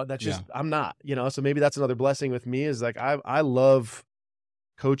not, that's just, I'm not, so maybe that's another blessing with me is like, I love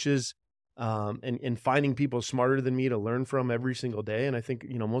coaches, and finding people smarter than me to learn from every single day. And I think,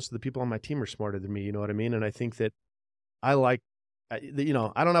 most of the people on my team are smarter than me, you know what I mean? And I think that I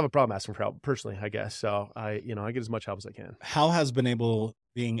don't have a problem asking for help personally, I guess. So I get as much help as I can. How has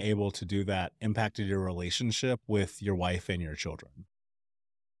being able to do that impacted your relationship with your wife and your children?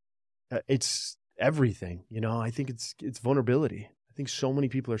 It's everything, I think it's vulnerability. I think so many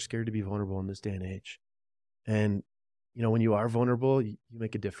people are scared to be vulnerable in this day and age. And, when you are vulnerable, you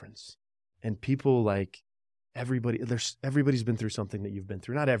make a difference. And people, like, everybody's been through something that you've been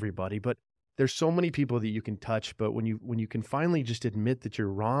through. Not everybody, but there's so many people that you can touch. But when you can finally just admit that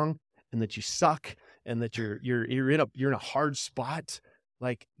you're wrong and that you suck and that you're in a hard spot,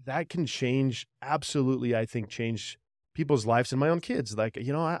 like, that can absolutely, I think, change people's lives and my own kids. Like,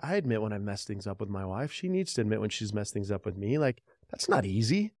 I admit when I mess things up with my wife. She needs to admit when she's messed things up with me. Like, that's not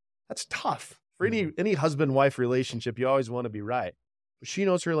easy. That's tough. For any husband-wife relationship, you always want to be right. But she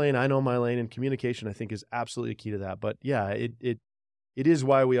knows her lane, I know my lane, and communication, I think, is absolutely key to that. But yeah, it is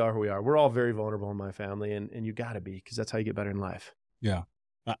why we are who we are. We're all very vulnerable in my family, and you got to be, because that's how you get better in life. Yeah,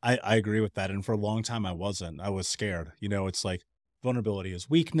 I agree with that. And for a long time, I wasn't. I was scared. It's like vulnerability is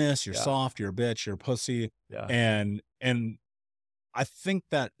weakness. You're soft. You're a bitch. You're a pussy. Yeah. And I think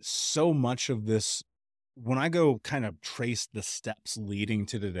that so much of this, when I go kind of trace the steps leading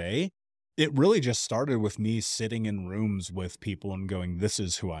to today, it really just started with me sitting in rooms with people and going, this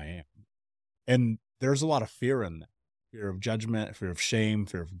is who I am. And there's a lot of fear in that. Fear of judgment, fear of shame,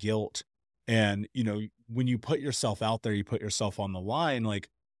 fear of guilt. And, when you put yourself out there, you put yourself on the line, like,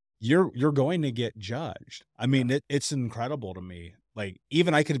 you're going to get judged. I mean, it's incredible to me. Like,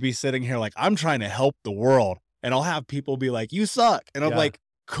 even I could be sitting here like, I'm trying to help the world, and I'll have people be like, you suck. And I'm like,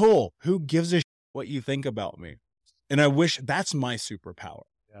 cool. Who gives a shit what you think about me? And I wish that's my superpower.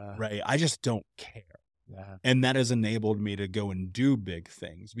 Yeah. Right. I just don't care. Yeah. And that has enabled me to go and do big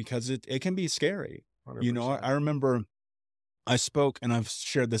things, because it can be scary. 100%. I remember I spoke, and I've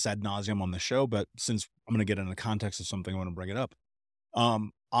shared this ad nauseum on the show, but since I'm going to get in the context of something, I want to bring it up.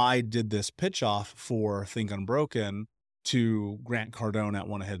 I did this pitch off for Think Unbroken to Grant Cardone at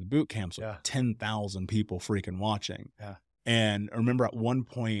one of his boot camps with 10,000 people freaking watching. Yeah. And I remember at one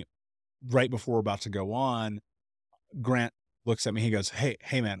point, right before we're about to go on, Grant looks at me. He goes, hey,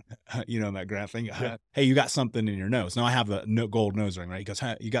 man, that Grant thing. Hey, you got something in your nose. Now I have the gold nose ring, right? He goes,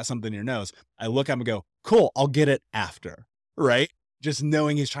 hey, you got something in your nose. I look at him and go, cool, I'll get it after. Right. Just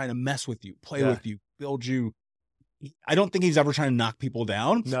knowing he's trying to mess with you, play with you, build you. I don't think he's ever trying to knock people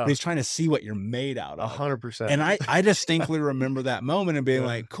down. No. But he's trying to see what you're made out of. 100%. And I distinctly remember that moment and being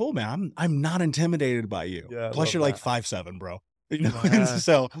like, cool, man, I'm not intimidated by you. Yeah, plus you're that. like 5'7", bro. And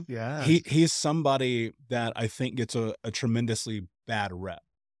so yeah, he's somebody that I think gets a tremendously bad rep.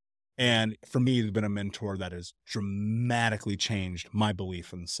 And for me, he's been a mentor that has dramatically changed my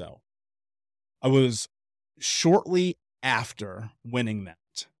belief in self. I was shortly after winning that,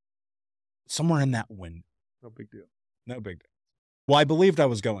 somewhere in that window. No big deal. No big deal. Well, I believed I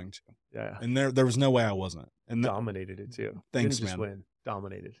was going to. Yeah. And there was no way I wasn't. And dominated it too. Thanks, Didn't just man. win.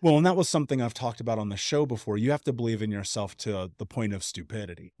 Dominated. Well, and that was something I've talked about on the show before. You have to believe in yourself to the point of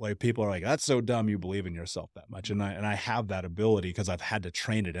stupidity. Like, people are like, that's so dumb you believe in yourself that much. And I have that ability because I've had to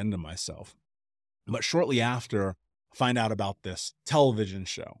train it into myself. But shortly after, I find out about this television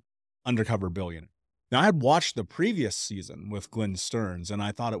show, Undercover Billionaire. Now, I had watched the previous season with Glenn Stearns, and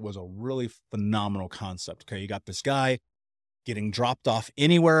I thought it was a really phenomenal concept. Okay, you got this guy getting dropped off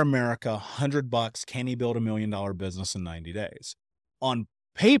anywhere in America, $100, can he build $1 million business in 90 days? On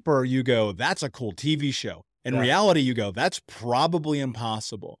paper, you go, that's a cool TV show. In reality, you go, that's probably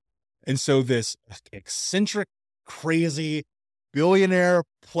impossible. And so this eccentric, crazy, billionaire,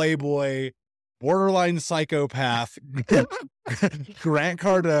 playboy, borderline psychopath, Grant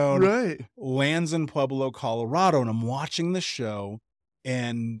Cardone, lands in Pueblo, Colorado. And I'm watching the show,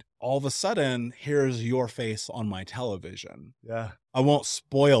 and all of a sudden, here's your face on my television. Yeah. I won't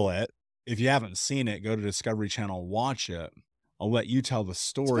spoil it. If you haven't seen it, go to Discovery Channel, watch it. I'll let you tell the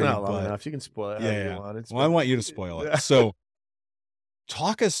story. It's been out long enough. You can spoil it. Yeah. Well, I want you to spoil it. So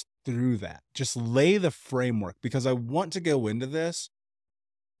talk us through that. Just lay the framework, because I want to go into this.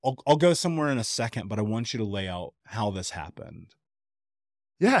 I'll go somewhere in a second, but I want you to lay out how this happened.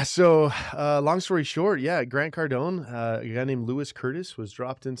 Yeah. So long story short, Grant Cardone, a guy named Lewis Curtis, was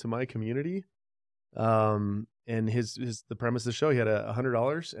dropped into my community. And the premise of the show, he had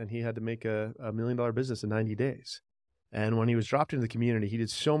 $100 and he had to make a $1 million business in 90 days. And when he was dropped into the community, he did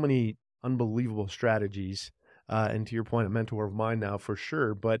so many unbelievable strategies. And to your point, a mentor of mine now for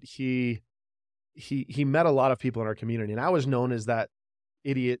sure, but he met a lot of people in our community. And I was known as that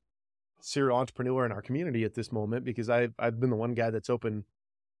idiot serial entrepreneur in our community at this moment, because I've been the one guy that's opened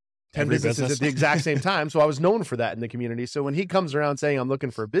 10 businesses at the exact same time. So I was known for that in the community. So when he comes around saying, I'm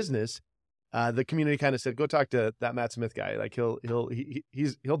looking for a business, the community kind of said, go talk to that Matt Smith guy. Like he'll do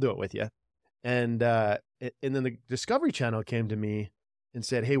it with you. And then the Discovery Channel came to me and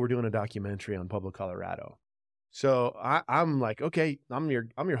said, hey, we're doing a documentary on Pueblo, Colorado. So I'm like, okay, I'm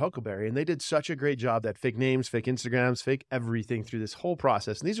your Huckleberry. And they did such a great job, that fake names, fake Instagrams, fake everything through this whole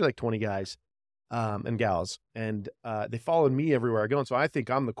process. And these are like 20 guys and gals. And they followed me everywhere I go. And so I think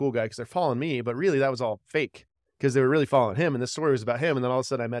I'm the cool guy because they're following me, but really that was all fake, because they were really following him. And this story was about him. And then all of a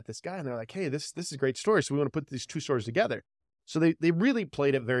sudden I met this guy and they're like, hey, this is a great story. So we want to put these two stories together. So they really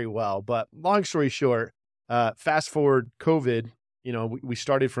played it very well. But long story short, fast forward COVID, we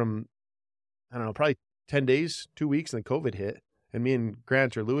started from, I don't know, probably 10 days, 2 weeks, and then COVID hit. And me and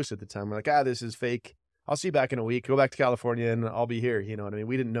Grant or Lewis at the time were like, this is fake. I'll see you back in a week. Go back to California and I'll be here. You know what I mean?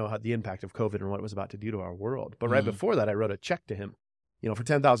 We didn't know how the impact of COVID and what it was about to do to our world. But right before that, I wrote a check to him, for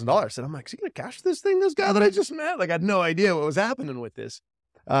 $10,000. And I'm like, is he going to cash this thing? This guy that I just met? Like, I had no idea what was happening with this.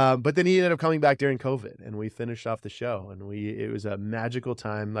 But then he ended up coming back during COVID, and we finished off the show, and it was a magical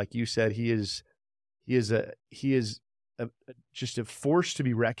time. Like you said, he is just a force to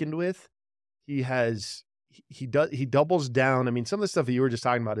be reckoned with. He doubles down. I mean, some of the stuff that you were just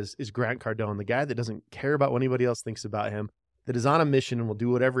talking about is Grant Cardone, the guy that doesn't care about what anybody else thinks about him, that is on a mission and will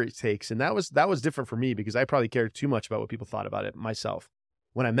do whatever it takes. And that was different for me, because I probably cared too much about what people thought about it myself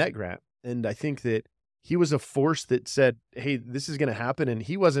when I met Grant. And I think that he was a force that said, hey, this is going to happen. And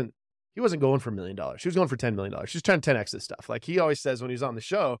he wasn't going for $1 million. He was going for $10 million. He was trying to 10X this stuff. Like he always says when he's on the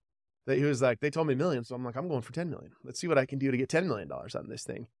show, that he was like, they told me $1 million. So I'm like, I'm going for $10 million. Let's see what I can do to get $10 million on this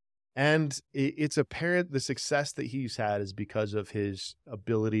thing. And it's apparent the success that he's had is because of his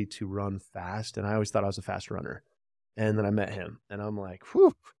ability to run fast. And I always thought I was a fast runner. And then I met him and I'm like,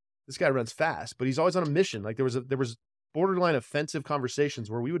 whew, this guy runs fast, but he's always on a mission. Like there was borderline offensive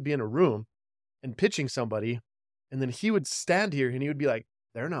conversations where we would be in a room and pitching somebody, and then he would stand here and he would be like,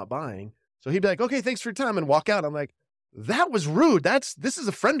 they're not buying. So he'd be like, okay, thanks for your time, and walk out. I'm like, that was rude. This is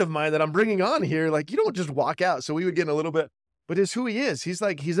a friend of mine that I'm bringing on here. Like, you don't just walk out. So we would get in a little bit, but it's who he is. He's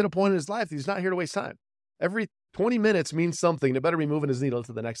at a point in his life. He's not here to waste time. Every 20 minutes means something. It better be moving his needle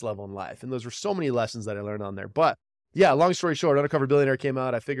to the next level in life. And those were so many lessons that I learned on there. But yeah, long story short, Undercover Billionaire came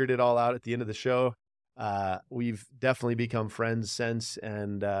out. I figured it all out at the end of the show. We've definitely become friends since,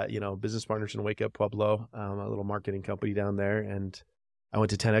 and, business partners in Wake Up Pueblo, a little marketing company down there. And I went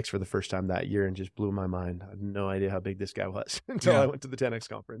to 10X for the first time that year and just blew my mind. I had no idea how big this guy was until I went to the 10X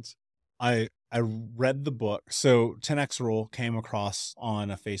conference. I read the book. So 10X Rule came across on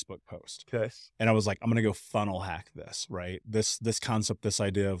a Facebook post. Okay. And I was like, I'm going to go funnel hack this, right? This concept, this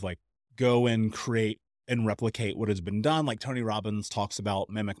idea of like, go and create and replicate what has been done. Like Tony Robbins talks about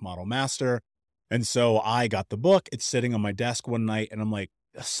mimic, model, master. And so I got the book. It's sitting on my desk one night and I'm like,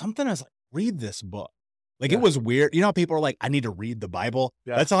 something is like, read this book. Like it was weird. You know how people are like, I need to read the Bible.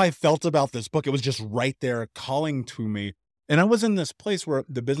 Yeah. That's how I felt about this book. It was just right there calling to me. And I was in this place where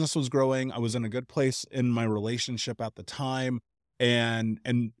the business was growing. I was in a good place in my relationship at the time, and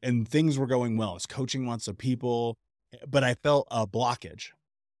things were going well. I was coaching lots of people, but I felt a blockage.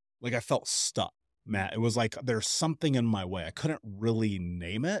 Like I felt stuck, Matt. It was like there's something in my way. I couldn't really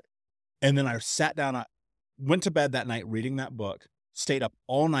name it. And then I sat down, I went to bed that night reading that book, stayed up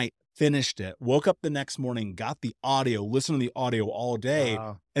all night finished it, woke up the next morning, got the audio, listened to the audio all day.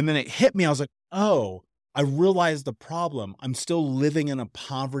 Wow. And then it hit me. I was like, oh, I realized the problem. I'm still living in a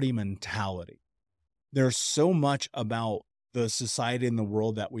poverty mentality. There's so much about the society and the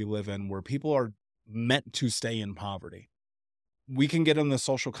world that we live in where people are meant to stay in poverty. We can get in the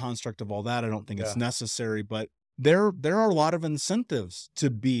social construct of all that. I don't think it's necessary, but there are a lot of incentives to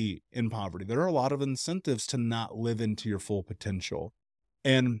be in poverty. There are a lot of incentives to not live into your full potential.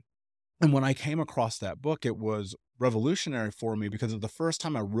 And when I came across that book, it was revolutionary for me because it's the first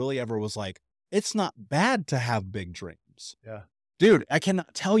time I really ever was like, it's not bad to have big dreams. Yeah. Dude, I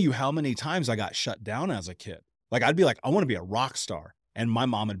cannot tell you how many times I got shut down as a kid. Like, I'd be like, I want to be a rock star. And my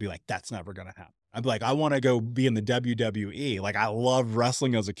mom would be like, that's never going to happen. I'd be like, I want to go be in the WWE. Like, I loved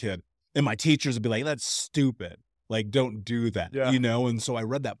wrestling as a kid. And my teachers would be like, that's stupid. Like, don't do that, you know? And so I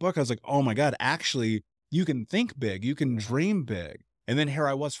read that book. I was like, oh my God, actually, you can think big. You can dream big. And then here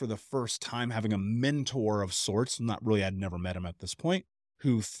I was for the first time having a mentor of sorts. Not really, I'd never met him at this point,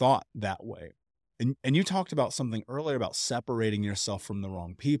 who thought that way. And you talked about something earlier about separating yourself from the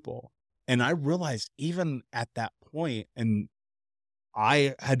wrong people. And I realized even at that point, and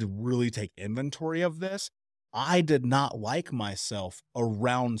I had to really take inventory of this, I did not like myself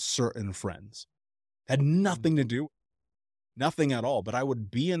around certain friends. Had nothing to do, nothing at all. But I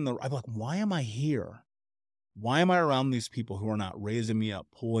would be I'd be like, why am I here? Why am I around these people who are not raising me up,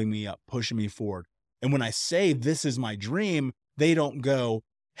 pulling me up, pushing me forward? And when I say this is my dream, they don't go,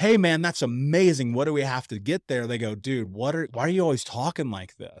 hey man, that's amazing. What do we have to get there? They go, dude, why are you always talking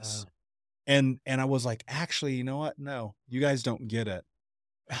like this? And I was like, actually, you know what? No, you guys don't get it.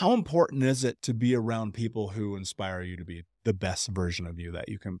 How important is it to be around people who inspire you to be the best version of you that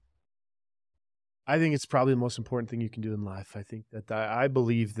you can? I think it's probably the most important thing you can do in life. I think that I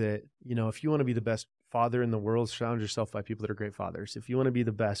believe that, you know, if you want to be the best father in the world, surround yourself by people that are great fathers. If you want to be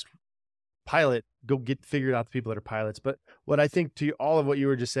the best pilot, go figure out the people that are pilots. But what I think to all of what you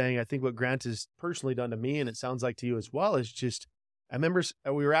were just saying, I think what Grant has personally done to me, and it sounds like to you as well, is just, I remember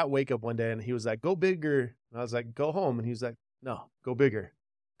we were at Wake Up one day and he was like, go bigger. And I was like, go home. And he was like, no, go bigger,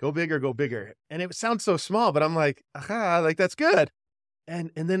 go bigger, go bigger. And it sounds so small, but I'm like, aha, like that's good. And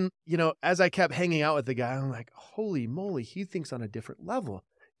then, you know, as I kept hanging out with the guy, I'm like, holy moly, he thinks on a different level.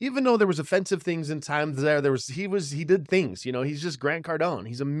 Even though there was offensive things in times he did things, you know, he's just Grant Cardone.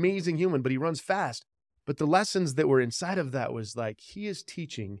 He's an amazing human, but he runs fast. But the lessons that were inside of that was like, he is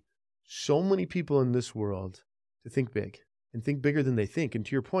teaching so many people in this world to think big and think bigger than they think. And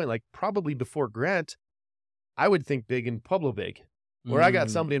to your point, like probably before Grant, I would think big and Pueblo big, where I got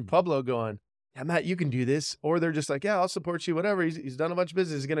somebody in Pueblo going, yeah, Matt, you can do this. Or they're just like, yeah, I'll support you, whatever. He's done a bunch of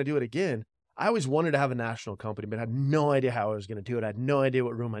business. He's going to do it again. I always wanted to have a national company, but I had no idea how I was going to do it. I had no idea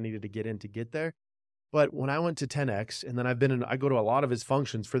what room I needed to get in to get there. But when I went to 10X, and then I go to a lot of his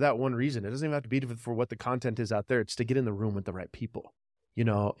functions for that one reason. It doesn't even have to be for what the content is out there. It's to get in the room with the right people, you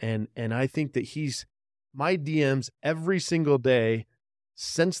know? And I think that my DMs every single day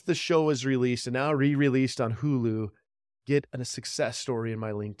since the show was released and now re-released on Hulu, get a success story in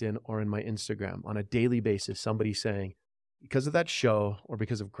my LinkedIn or in my Instagram on a daily basis. Somebody saying, because of that show or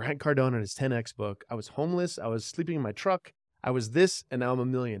because of Grant Cardone and his 10X book, I was homeless. I was sleeping in my truck. I was this, and now I'm a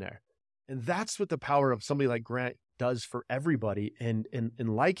millionaire. And that's what the power of somebody like Grant does for everybody. And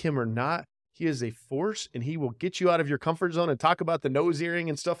like him or not, he is a force, and he will get you out of your comfort zone and talk about the nose earring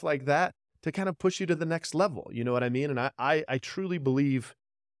and stuff like that to kind of push you to the next level. You know what I mean? And I truly believe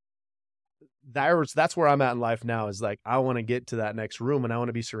that's where I'm at in life now, is like, I want to get to that next room, and I want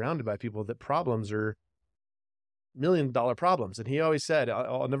to be surrounded by people that problems are $1 million problems. And he always said,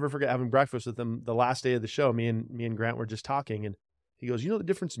 I'll never forget having breakfast with him the last day of the show. Me and Grant were just talking, and he goes, you know the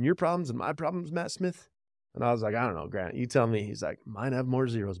difference in your problems and my problems, Matt Smith? And I was like, I don't know, Grant, you tell me. He's like, mine have more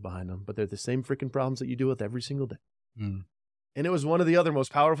zeros behind them, but they're the same freaking problems that you deal with every single day. And it was one of the other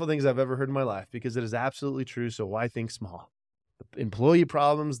most powerful things I've ever heard in my life, because it is absolutely true. So why think small? The employee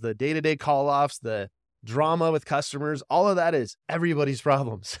problems, the day-to-day call-offs, the drama with customers, all of that is everybody's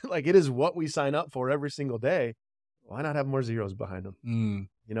problems. Like, it is what we sign up for every single day. Why not have more zeros behind them?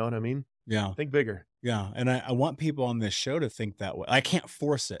 You know what I mean? Yeah. Think bigger. Yeah. And I want people on this show to think that way. I can't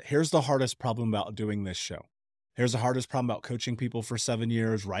force it. Here's the hardest problem about doing this show. Here's the hardest problem about coaching people for 7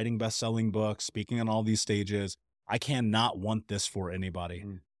 years, writing best-selling books, speaking on all these stages. I cannot want this for anybody.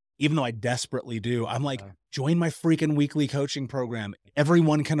 Even though I desperately do. I'm like, join my freaking weekly coaching program.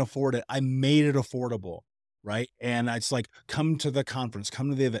 Everyone can afford it. I made it affordable, right? And it's like, come to the conference, come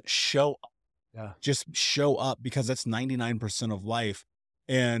to the event, show up. Yeah. Just show up, because that's 99% of life.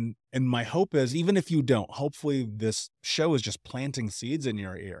 And my hope is, even if you don't, hopefully this show is just planting seeds in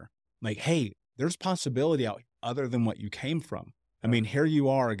your ear. Like, hey, there's possibility out other than what you came from. I mean, here you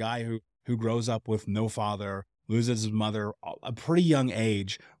are, a guy who grows up with no father, loses his mother at a pretty young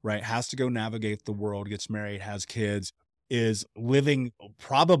age, right? Has to go navigate the world, gets married, has kids, is living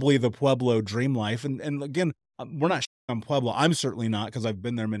probably the Pueblo dream life. And again, we're not on Pueblo. I'm certainly not, because I've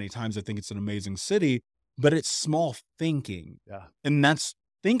been there many times. I think it's an amazing city, but it's small thinking. Yeah. And that's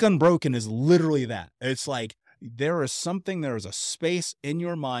Think Unbroken is literally that. It's like there is a space in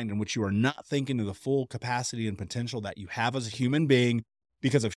your mind in which you are not thinking to the full capacity and potential that you have as a human being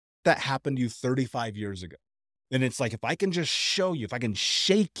because of that happened to you 35 years ago. And it's like, if I can just show you, if I can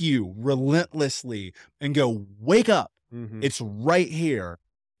shake you relentlessly and go, wake up, it's right here.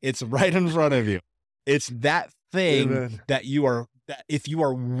 It's right in front of you. It's that thing that if you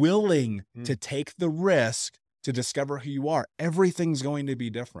are willing to take the risk to discover who you are, everything's going to be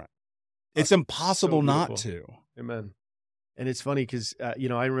different. It's impossible not to. Amen. And it's funny because, I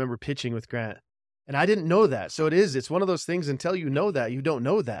remember pitching with Grant and I didn't know that. So it's one of those things, until you know that, you don't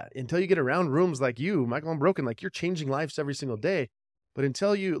know that. Until you get around rooms like you, Michael Unbroken, like you're changing lives every single day. But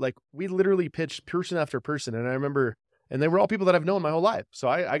until we literally pitched person after person. And I remember, and they were all people that I've known my whole life. So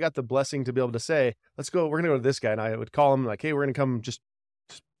I got the blessing to be able to say, let's go, we're going to go to this guy. And I would call him like, hey, we're going to come,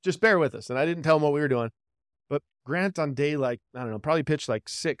 just bear with us. And I didn't tell him what we were doing. But Grant on day, probably pitched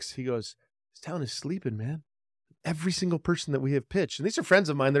 6. He goes, this town is sleeping, man. Every single person that we have pitched, and these are friends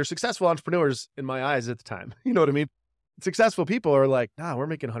of mine, they're successful entrepreneurs in my eyes at the time. You know what I mean? Successful people are like, nah, we're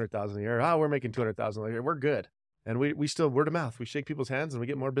making 100,000 a year. We're making 200,000 a year. We're good. And we still word of mouth. We shake people's hands and we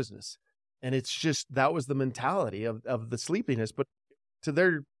get more business. And it's just, that was the mentality of the sleepiness. But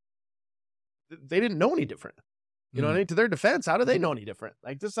they didn't know any different. You know what I mean? To their defense, how do they know any different?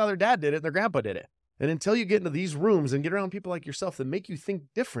 Like, this is how their dad did it and their grandpa did it. And until you get into these rooms and get around people like yourself that make you think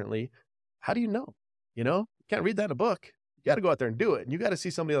differently, how do you know? You can't read that in a book. You got to go out there and do it. And you got to see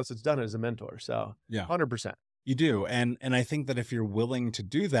somebody else that's done it as a mentor. So yeah, 100%. You do. And I think that if you're willing to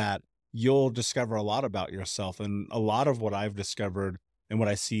do that, you'll discover a lot about yourself. And a lot of what I've discovered and what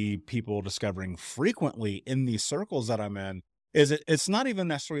I see people discovering frequently in these circles that I'm in is it's not even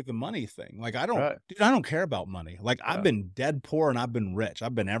necessarily the money thing. Like, I don't care about money. Like, I've been dead poor and I've been rich.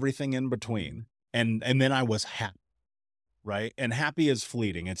 I've been everything in between. And then I was happy. Right. And happy is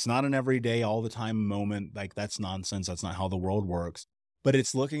fleeting. It's not an everyday, all the time moment. Like, that's nonsense. That's not how the world works. But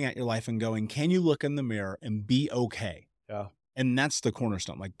it's looking at your life and going, can you look in the mirror and be okay? Yeah. And that's the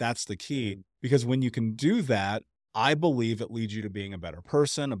cornerstone. Like, that's the key. Because when you can do that, I believe it leads you to being a better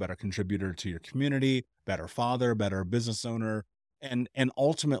person, a better contributor to your community, better father, better business owner. And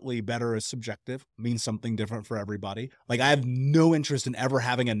ultimately, better is subjective, means something different for everybody. Like, I have no interest in ever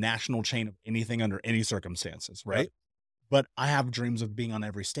having a national chain of anything under any circumstances. Right. Yep. But I have dreams of being on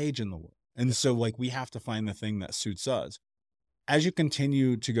every stage in the world. And so, we have to find the thing that suits us. As you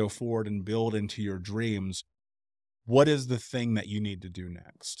continue to go forward and build into your dreams, what is the thing that you need to do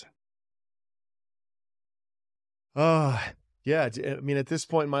next? Yeah. I mean, at this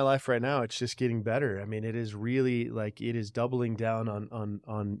point in my life right now, it's just getting better. I mean, it is really it is doubling down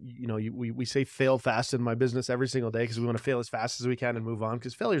on we say fail fast in my business every single day because we want to fail as fast as we can and move on,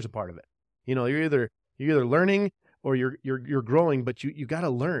 because failure is a part of it. You're either learning or you're growing, but you got to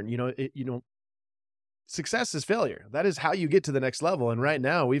learn. Success is failure. That is how you get to the next level. And right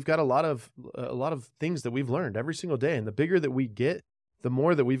now, we've got a lot of things that we've learned every single day. And the bigger that we get, the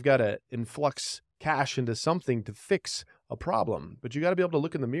more that we've got to influx cash into something to fix a problem. But you got to be able to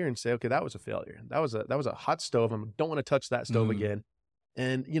look in the mirror and say, okay, that was a failure. That was a hot stove. I don't want to touch that stove again.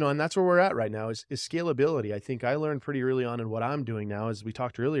 And and that's where we're at right now is scalability. I think I learned pretty early on in what I'm doing now, as we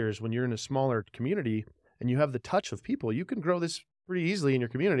talked earlier, is when you're in a smaller community and you have the touch of people, you can grow this pretty easily in your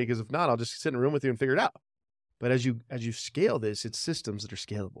community, because if not, I'll just sit in a room with you and figure it out. But as you scale this, it's systems that are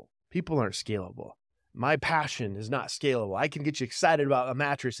scalable. People aren't scalable. My passion is not scalable. I can get you excited about a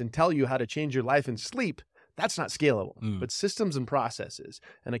mattress and tell you how to change your life in sleep. That's not scalable. But systems and processes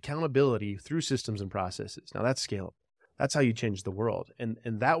and accountability through systems and processes, now that's scalable. That's how you change the world. And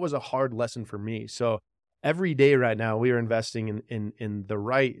that was a hard lesson for me. So every day right now, we are investing in the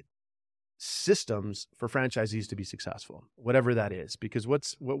right systems for franchisees to be successful, whatever that is, because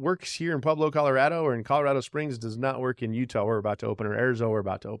what works here in Pueblo, Colorado, or in Colorado Springs does not work in Utah, we're about to open, or Arizona, we're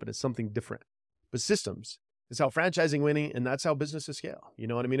about to open. It's something different. But systems is how franchising winning, and that's how businesses scale. You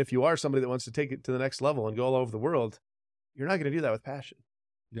know what I mean? If you are somebody that wants to take it to the next level and go all over the world, you're not going to do that with passion.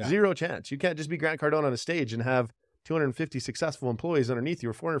 Yeah. Zero chance. You can't just be Grant Cardone on a stage and have 250 successful employees underneath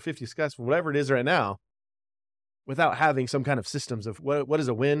you, or 450 successful, whatever it is right now, without having some kind of systems of what is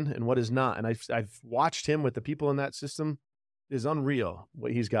a win and what is not. And I've watched him with the people in that system. It is unreal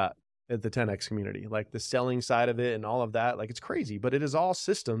what he's got at the 10X community, like the selling side of it and all of that. Like, it's crazy, but it is all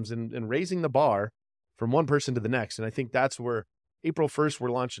systems and raising the bar from one person to the next. And I think that's where April 1st,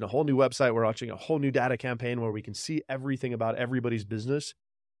 we're launching a whole new website. We're launching a whole new data campaign where we can see everything about everybody's business.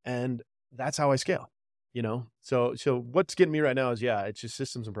 And that's how I scale, you know? So what's getting me right now is, it's just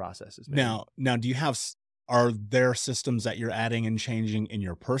systems and processes. Man. Now, are there systems that you're adding and changing in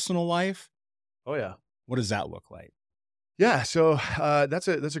your personal life? Oh yeah. What does that look like? Yeah. So that's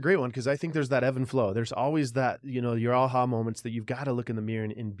a great one, because I think there's that ebb and flow. There's always that, your aha moments that you've got to look in the mirror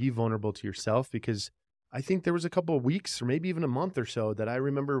and be vulnerable to yourself, because I think there was a couple of weeks or maybe even a month or so that I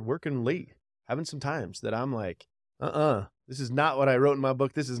remember working late, having some times that I'm like, this is not what I wrote in my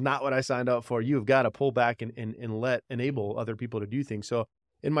book. This is not what I signed up for. You've got to pull back and enable other people to do things. So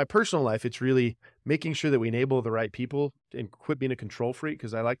in my personal life, it's really making sure that we enable the right people and quit being a control freak,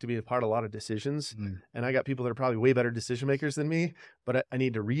 because I like to be a part of a lot of decisions. And I got people that are probably way better decision makers than me, but I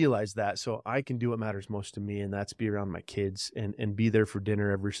need to realize that so I can do what matters most to me. And that's be around my kids and be there for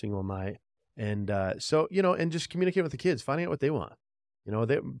dinner every single night. And and just communicate with the kids, finding out what they want.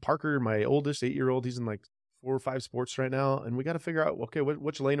 Parker, my oldest 8-year-old, he's in like 4 or 5 sports right now. And we got to figure out, okay,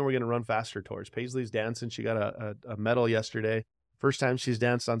 which lane are we going to run faster towards? Paisley's dancing. She got a medal yesterday. First time she's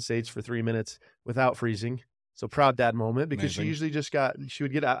danced on stage for 3 minutes without freezing. So proud dad moment, because Amazing. she usually she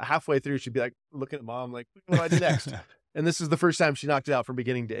would get out halfway through. She'd be like looking at mom, like, what do I do next? And this is the first time she knocked it out from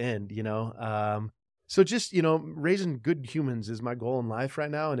beginning to end, So just, raising good humans is my goal in life right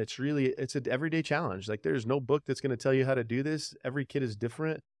now. And it's an everyday challenge. Like there's no book that's going to tell you how to do this. Every kid is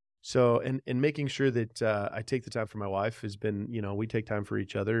different. So, and making sure that I take the time for my wife has been, we take time for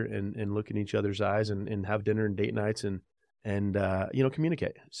each other and look in each other's eyes and have dinner and date nights and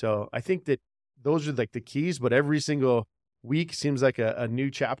communicate. So I think that those are like the keys, but every single week seems like a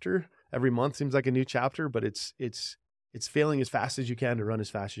new chapter. Every month seems like a new chapter, but it's failing as fast as you can to run as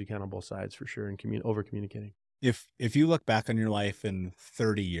fast as you can on both sides, for sure. And over communicating. If you look back on your life in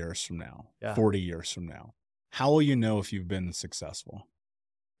 30 years from now, 40 years from now, how will you know if you've been successful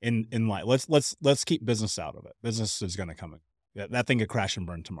in life? Let's keep business out of it. Business is going to come in. That thing could crash and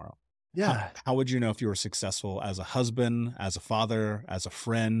burn tomorrow. Yeah. How would you know if you were successful as a husband, as a father, as a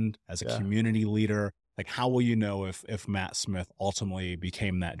friend, as a community leader? Like, how will you know if Matt Smith ultimately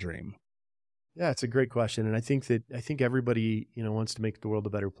became that dream? Yeah, it's a great question. And I think everybody, wants to make the world a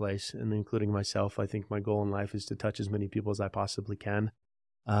better place, and including myself. I think my goal in life is to touch as many people as I possibly can,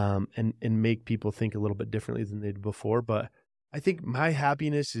 and make people think a little bit differently than they did before. But I think my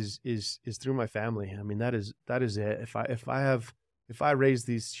happiness is through my family. I mean, that is it. If I raise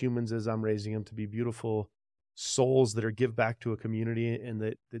these humans as I'm raising them to be beautiful souls that are give back to a community and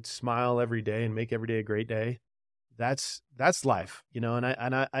that smile every day and make every day a great day, that's life, And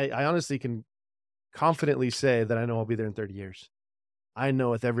I honestly can confidently say that I know I'll be there in 30 years. I know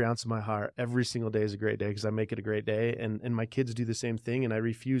with every ounce of my heart, every single day is a great day because I make it a great day, and my kids do the same thing, and I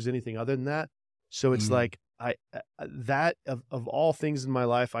refuse anything other than that. So it's like of all things in my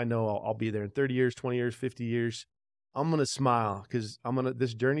life, I know I'll be there in 30 years, 20 years, 50 years. I'm going to smile because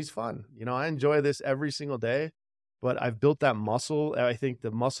this journey's fun. I enjoy this every single day, but I've built that muscle. I think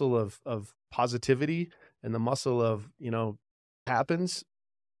the muscle of positivity and the muscle of, happens.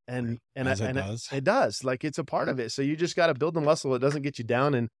 And it does, like, it's a part of it. So you just got to build the muscle. It doesn't get you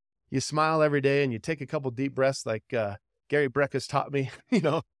down, and you smile every day and you take a couple deep breaths. Like, Gary Brecka's taught me,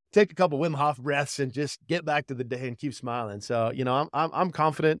 take a couple Wim Hof breaths and just get back to the day and keep smiling. So, I'm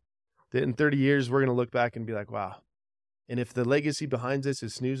confident that in 30 years, we're going to look back and be like, wow. And if the legacy behind this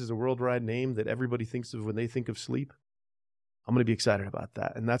is snooze is a worldwide name that everybody thinks of when they think of sleep, I'm going to be excited about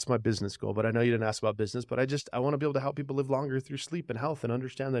that. And that's my business goal. But I know you didn't ask about business, but I want to be able to help people live longer through sleep and health and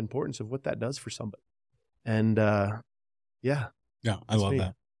understand the importance of what that does for somebody. And I love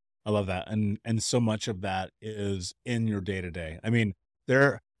that. I love that. And so much of that is in your day to day. I mean,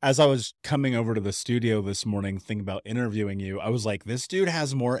 as I was coming over to the studio this morning, thinking about interviewing you, I was like, this dude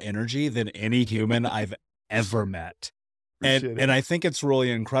has more energy than any human I've ever met. And I think it's really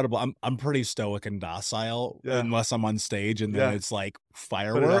incredible. I'm pretty stoic and docile unless I'm on stage, and then it's like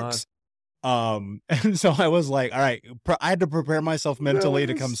fireworks. And so I was like, all right, I had to prepare myself mentally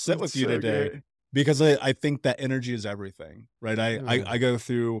to come sit with you today, because I think that energy is everything, right? I go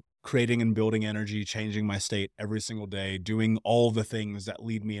through creating and building energy, changing my state every single day, doing all the things that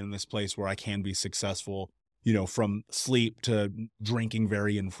lead me in this place where I can be successful. From sleep to drinking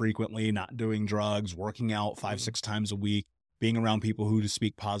very infrequently, not doing drugs, working out 5-6 times a week, being around people who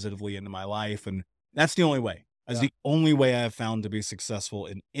speak positively into my life. And that's the only way. The only way I have found to be successful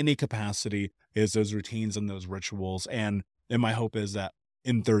in any capacity is those routines and those rituals. And my hope is that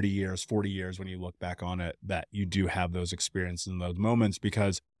in 30 years, 40 years, when you look back on it, that you do have those experiences and those moments,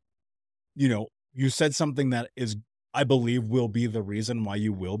 because, you said something that is, I believe, will be the reason why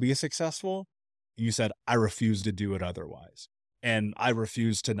you will be successful. You said, I refuse to do it otherwise. And I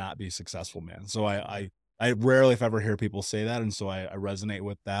refuse to not be successful, man. So I rarely, if ever, hear people say that. And so I resonate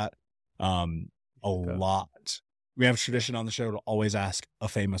with that a lot. We have a tradition on the show to always ask a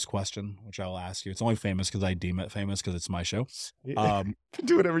famous question, which I'll ask you. It's only famous because I deem it famous because it's my show.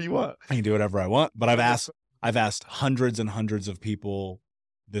 Do whatever you want. I can do whatever I want. But I've asked hundreds and hundreds of people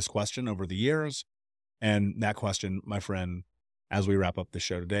this question over the years. And that question, my friend, as we wrap up the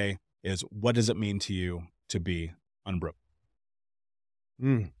show today, is what does it mean to you to be unbroken?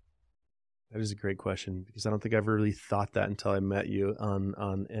 That is a great question, because I don't think I've really thought that until I met you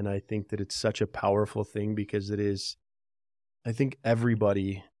and I think that it's such a powerful thing, because I think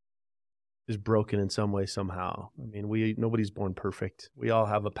everybody is broken in some way, somehow. I mean, nobody's born perfect. We all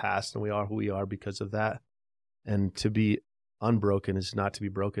have a past, and we are who we are because of that. And to be unbroken is not to be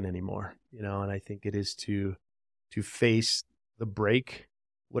broken anymore, and I think it is to face the break,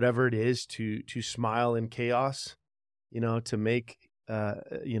 whatever it is, to smile in chaos, to make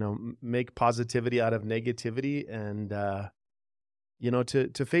positivity out of negativity, and to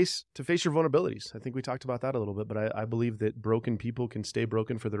face your vulnerabilities. I think we talked about that a little bit, but I believe that broken people can stay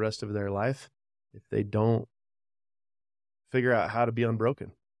broken for the rest of their life if they don't figure out how to be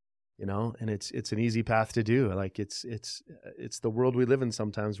unbroken. And it's an easy path to do. Like it's the world we live in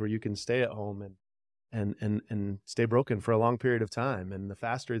sometimes, where you can stay at home and stay broken for a long period of time. And the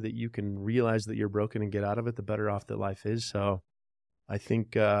faster that you can realize that you're broken and get out of it, the better off that life is. So I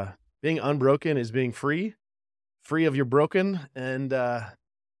think being unbroken is being free of your broken, and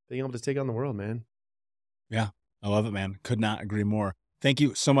being able to take on the world, man. Yeah, I love it, man. Could not agree more. Thank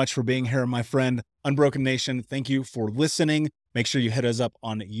you so much for being here, my friend. Unbroken Nation, thank you for listening. Make sure you hit us up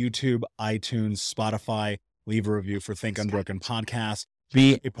on YouTube, iTunes, Spotify. Leave a review for Think Unbroken Podcast.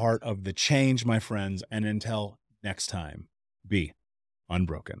 Be a part of the change, my friends. And until next time, be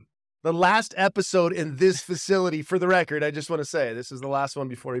unbroken. The last episode in this facility, for the record, I just want to say this is the last one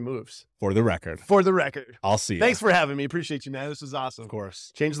before he moves. For the record. I'll see you. Thanks for having me. Appreciate you, man. This was awesome. Of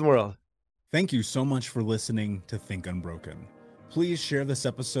course. Change the world. Thank you so much for listening to Think Unbroken. Please share this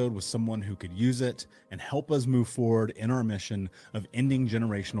episode with someone who could use it and help us move forward in our mission of ending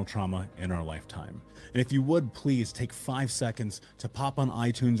generational trauma in our lifetime. And if you would, please take 5 seconds to pop on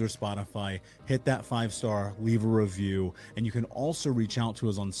iTunes or Spotify, hit that 5-star, leave a review, and you can also reach out to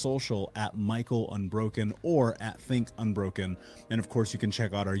us on social at Michael Unbroken or at Think Unbroken. And of course, you can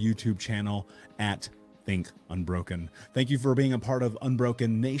check out our YouTube channel at Think Unbroken. Thank you for being a part of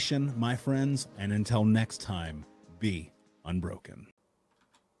Unbroken Nation, my friends, and until next time, be unbroken.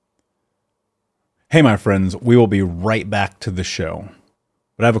 Hey, my friends, we will be right back to the show.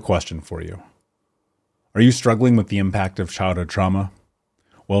 But I have a question for you. Are you struggling with the impact of childhood trauma?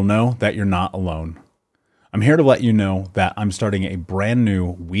 Well, know that you're not alone. I'm here to let you know that I'm starting a brand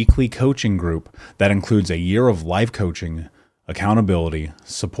new weekly coaching group that includes a year of live coaching, accountability,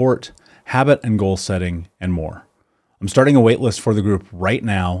 support, habit and goal setting, and more. I'm starting a waitlist for the group right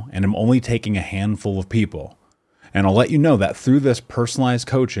now, and I'm only taking a handful of people. And I'll let you know that through this personalized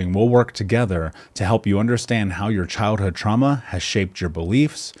coaching, we'll work together to help you understand how your childhood trauma has shaped your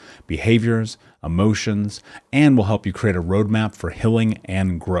beliefs, behaviors, emotions, and will help you create a roadmap for healing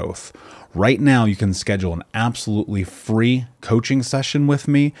and growth. Right now, you can schedule an absolutely free coaching session with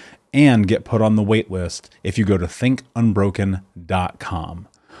me and get put on the wait list if you go to thinkunbroken.com.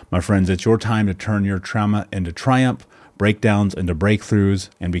 My friends, it's your time to turn your trauma into triumph, breakdowns into breakthroughs,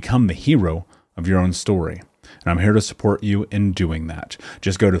 and become the hero of your own story. And I'm here to support you in doing that.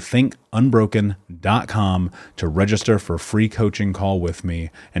 Just go to thinkunbroken.com to register for a free coaching call with me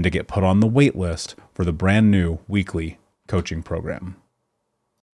and to get put on the wait list for the brand new weekly coaching program.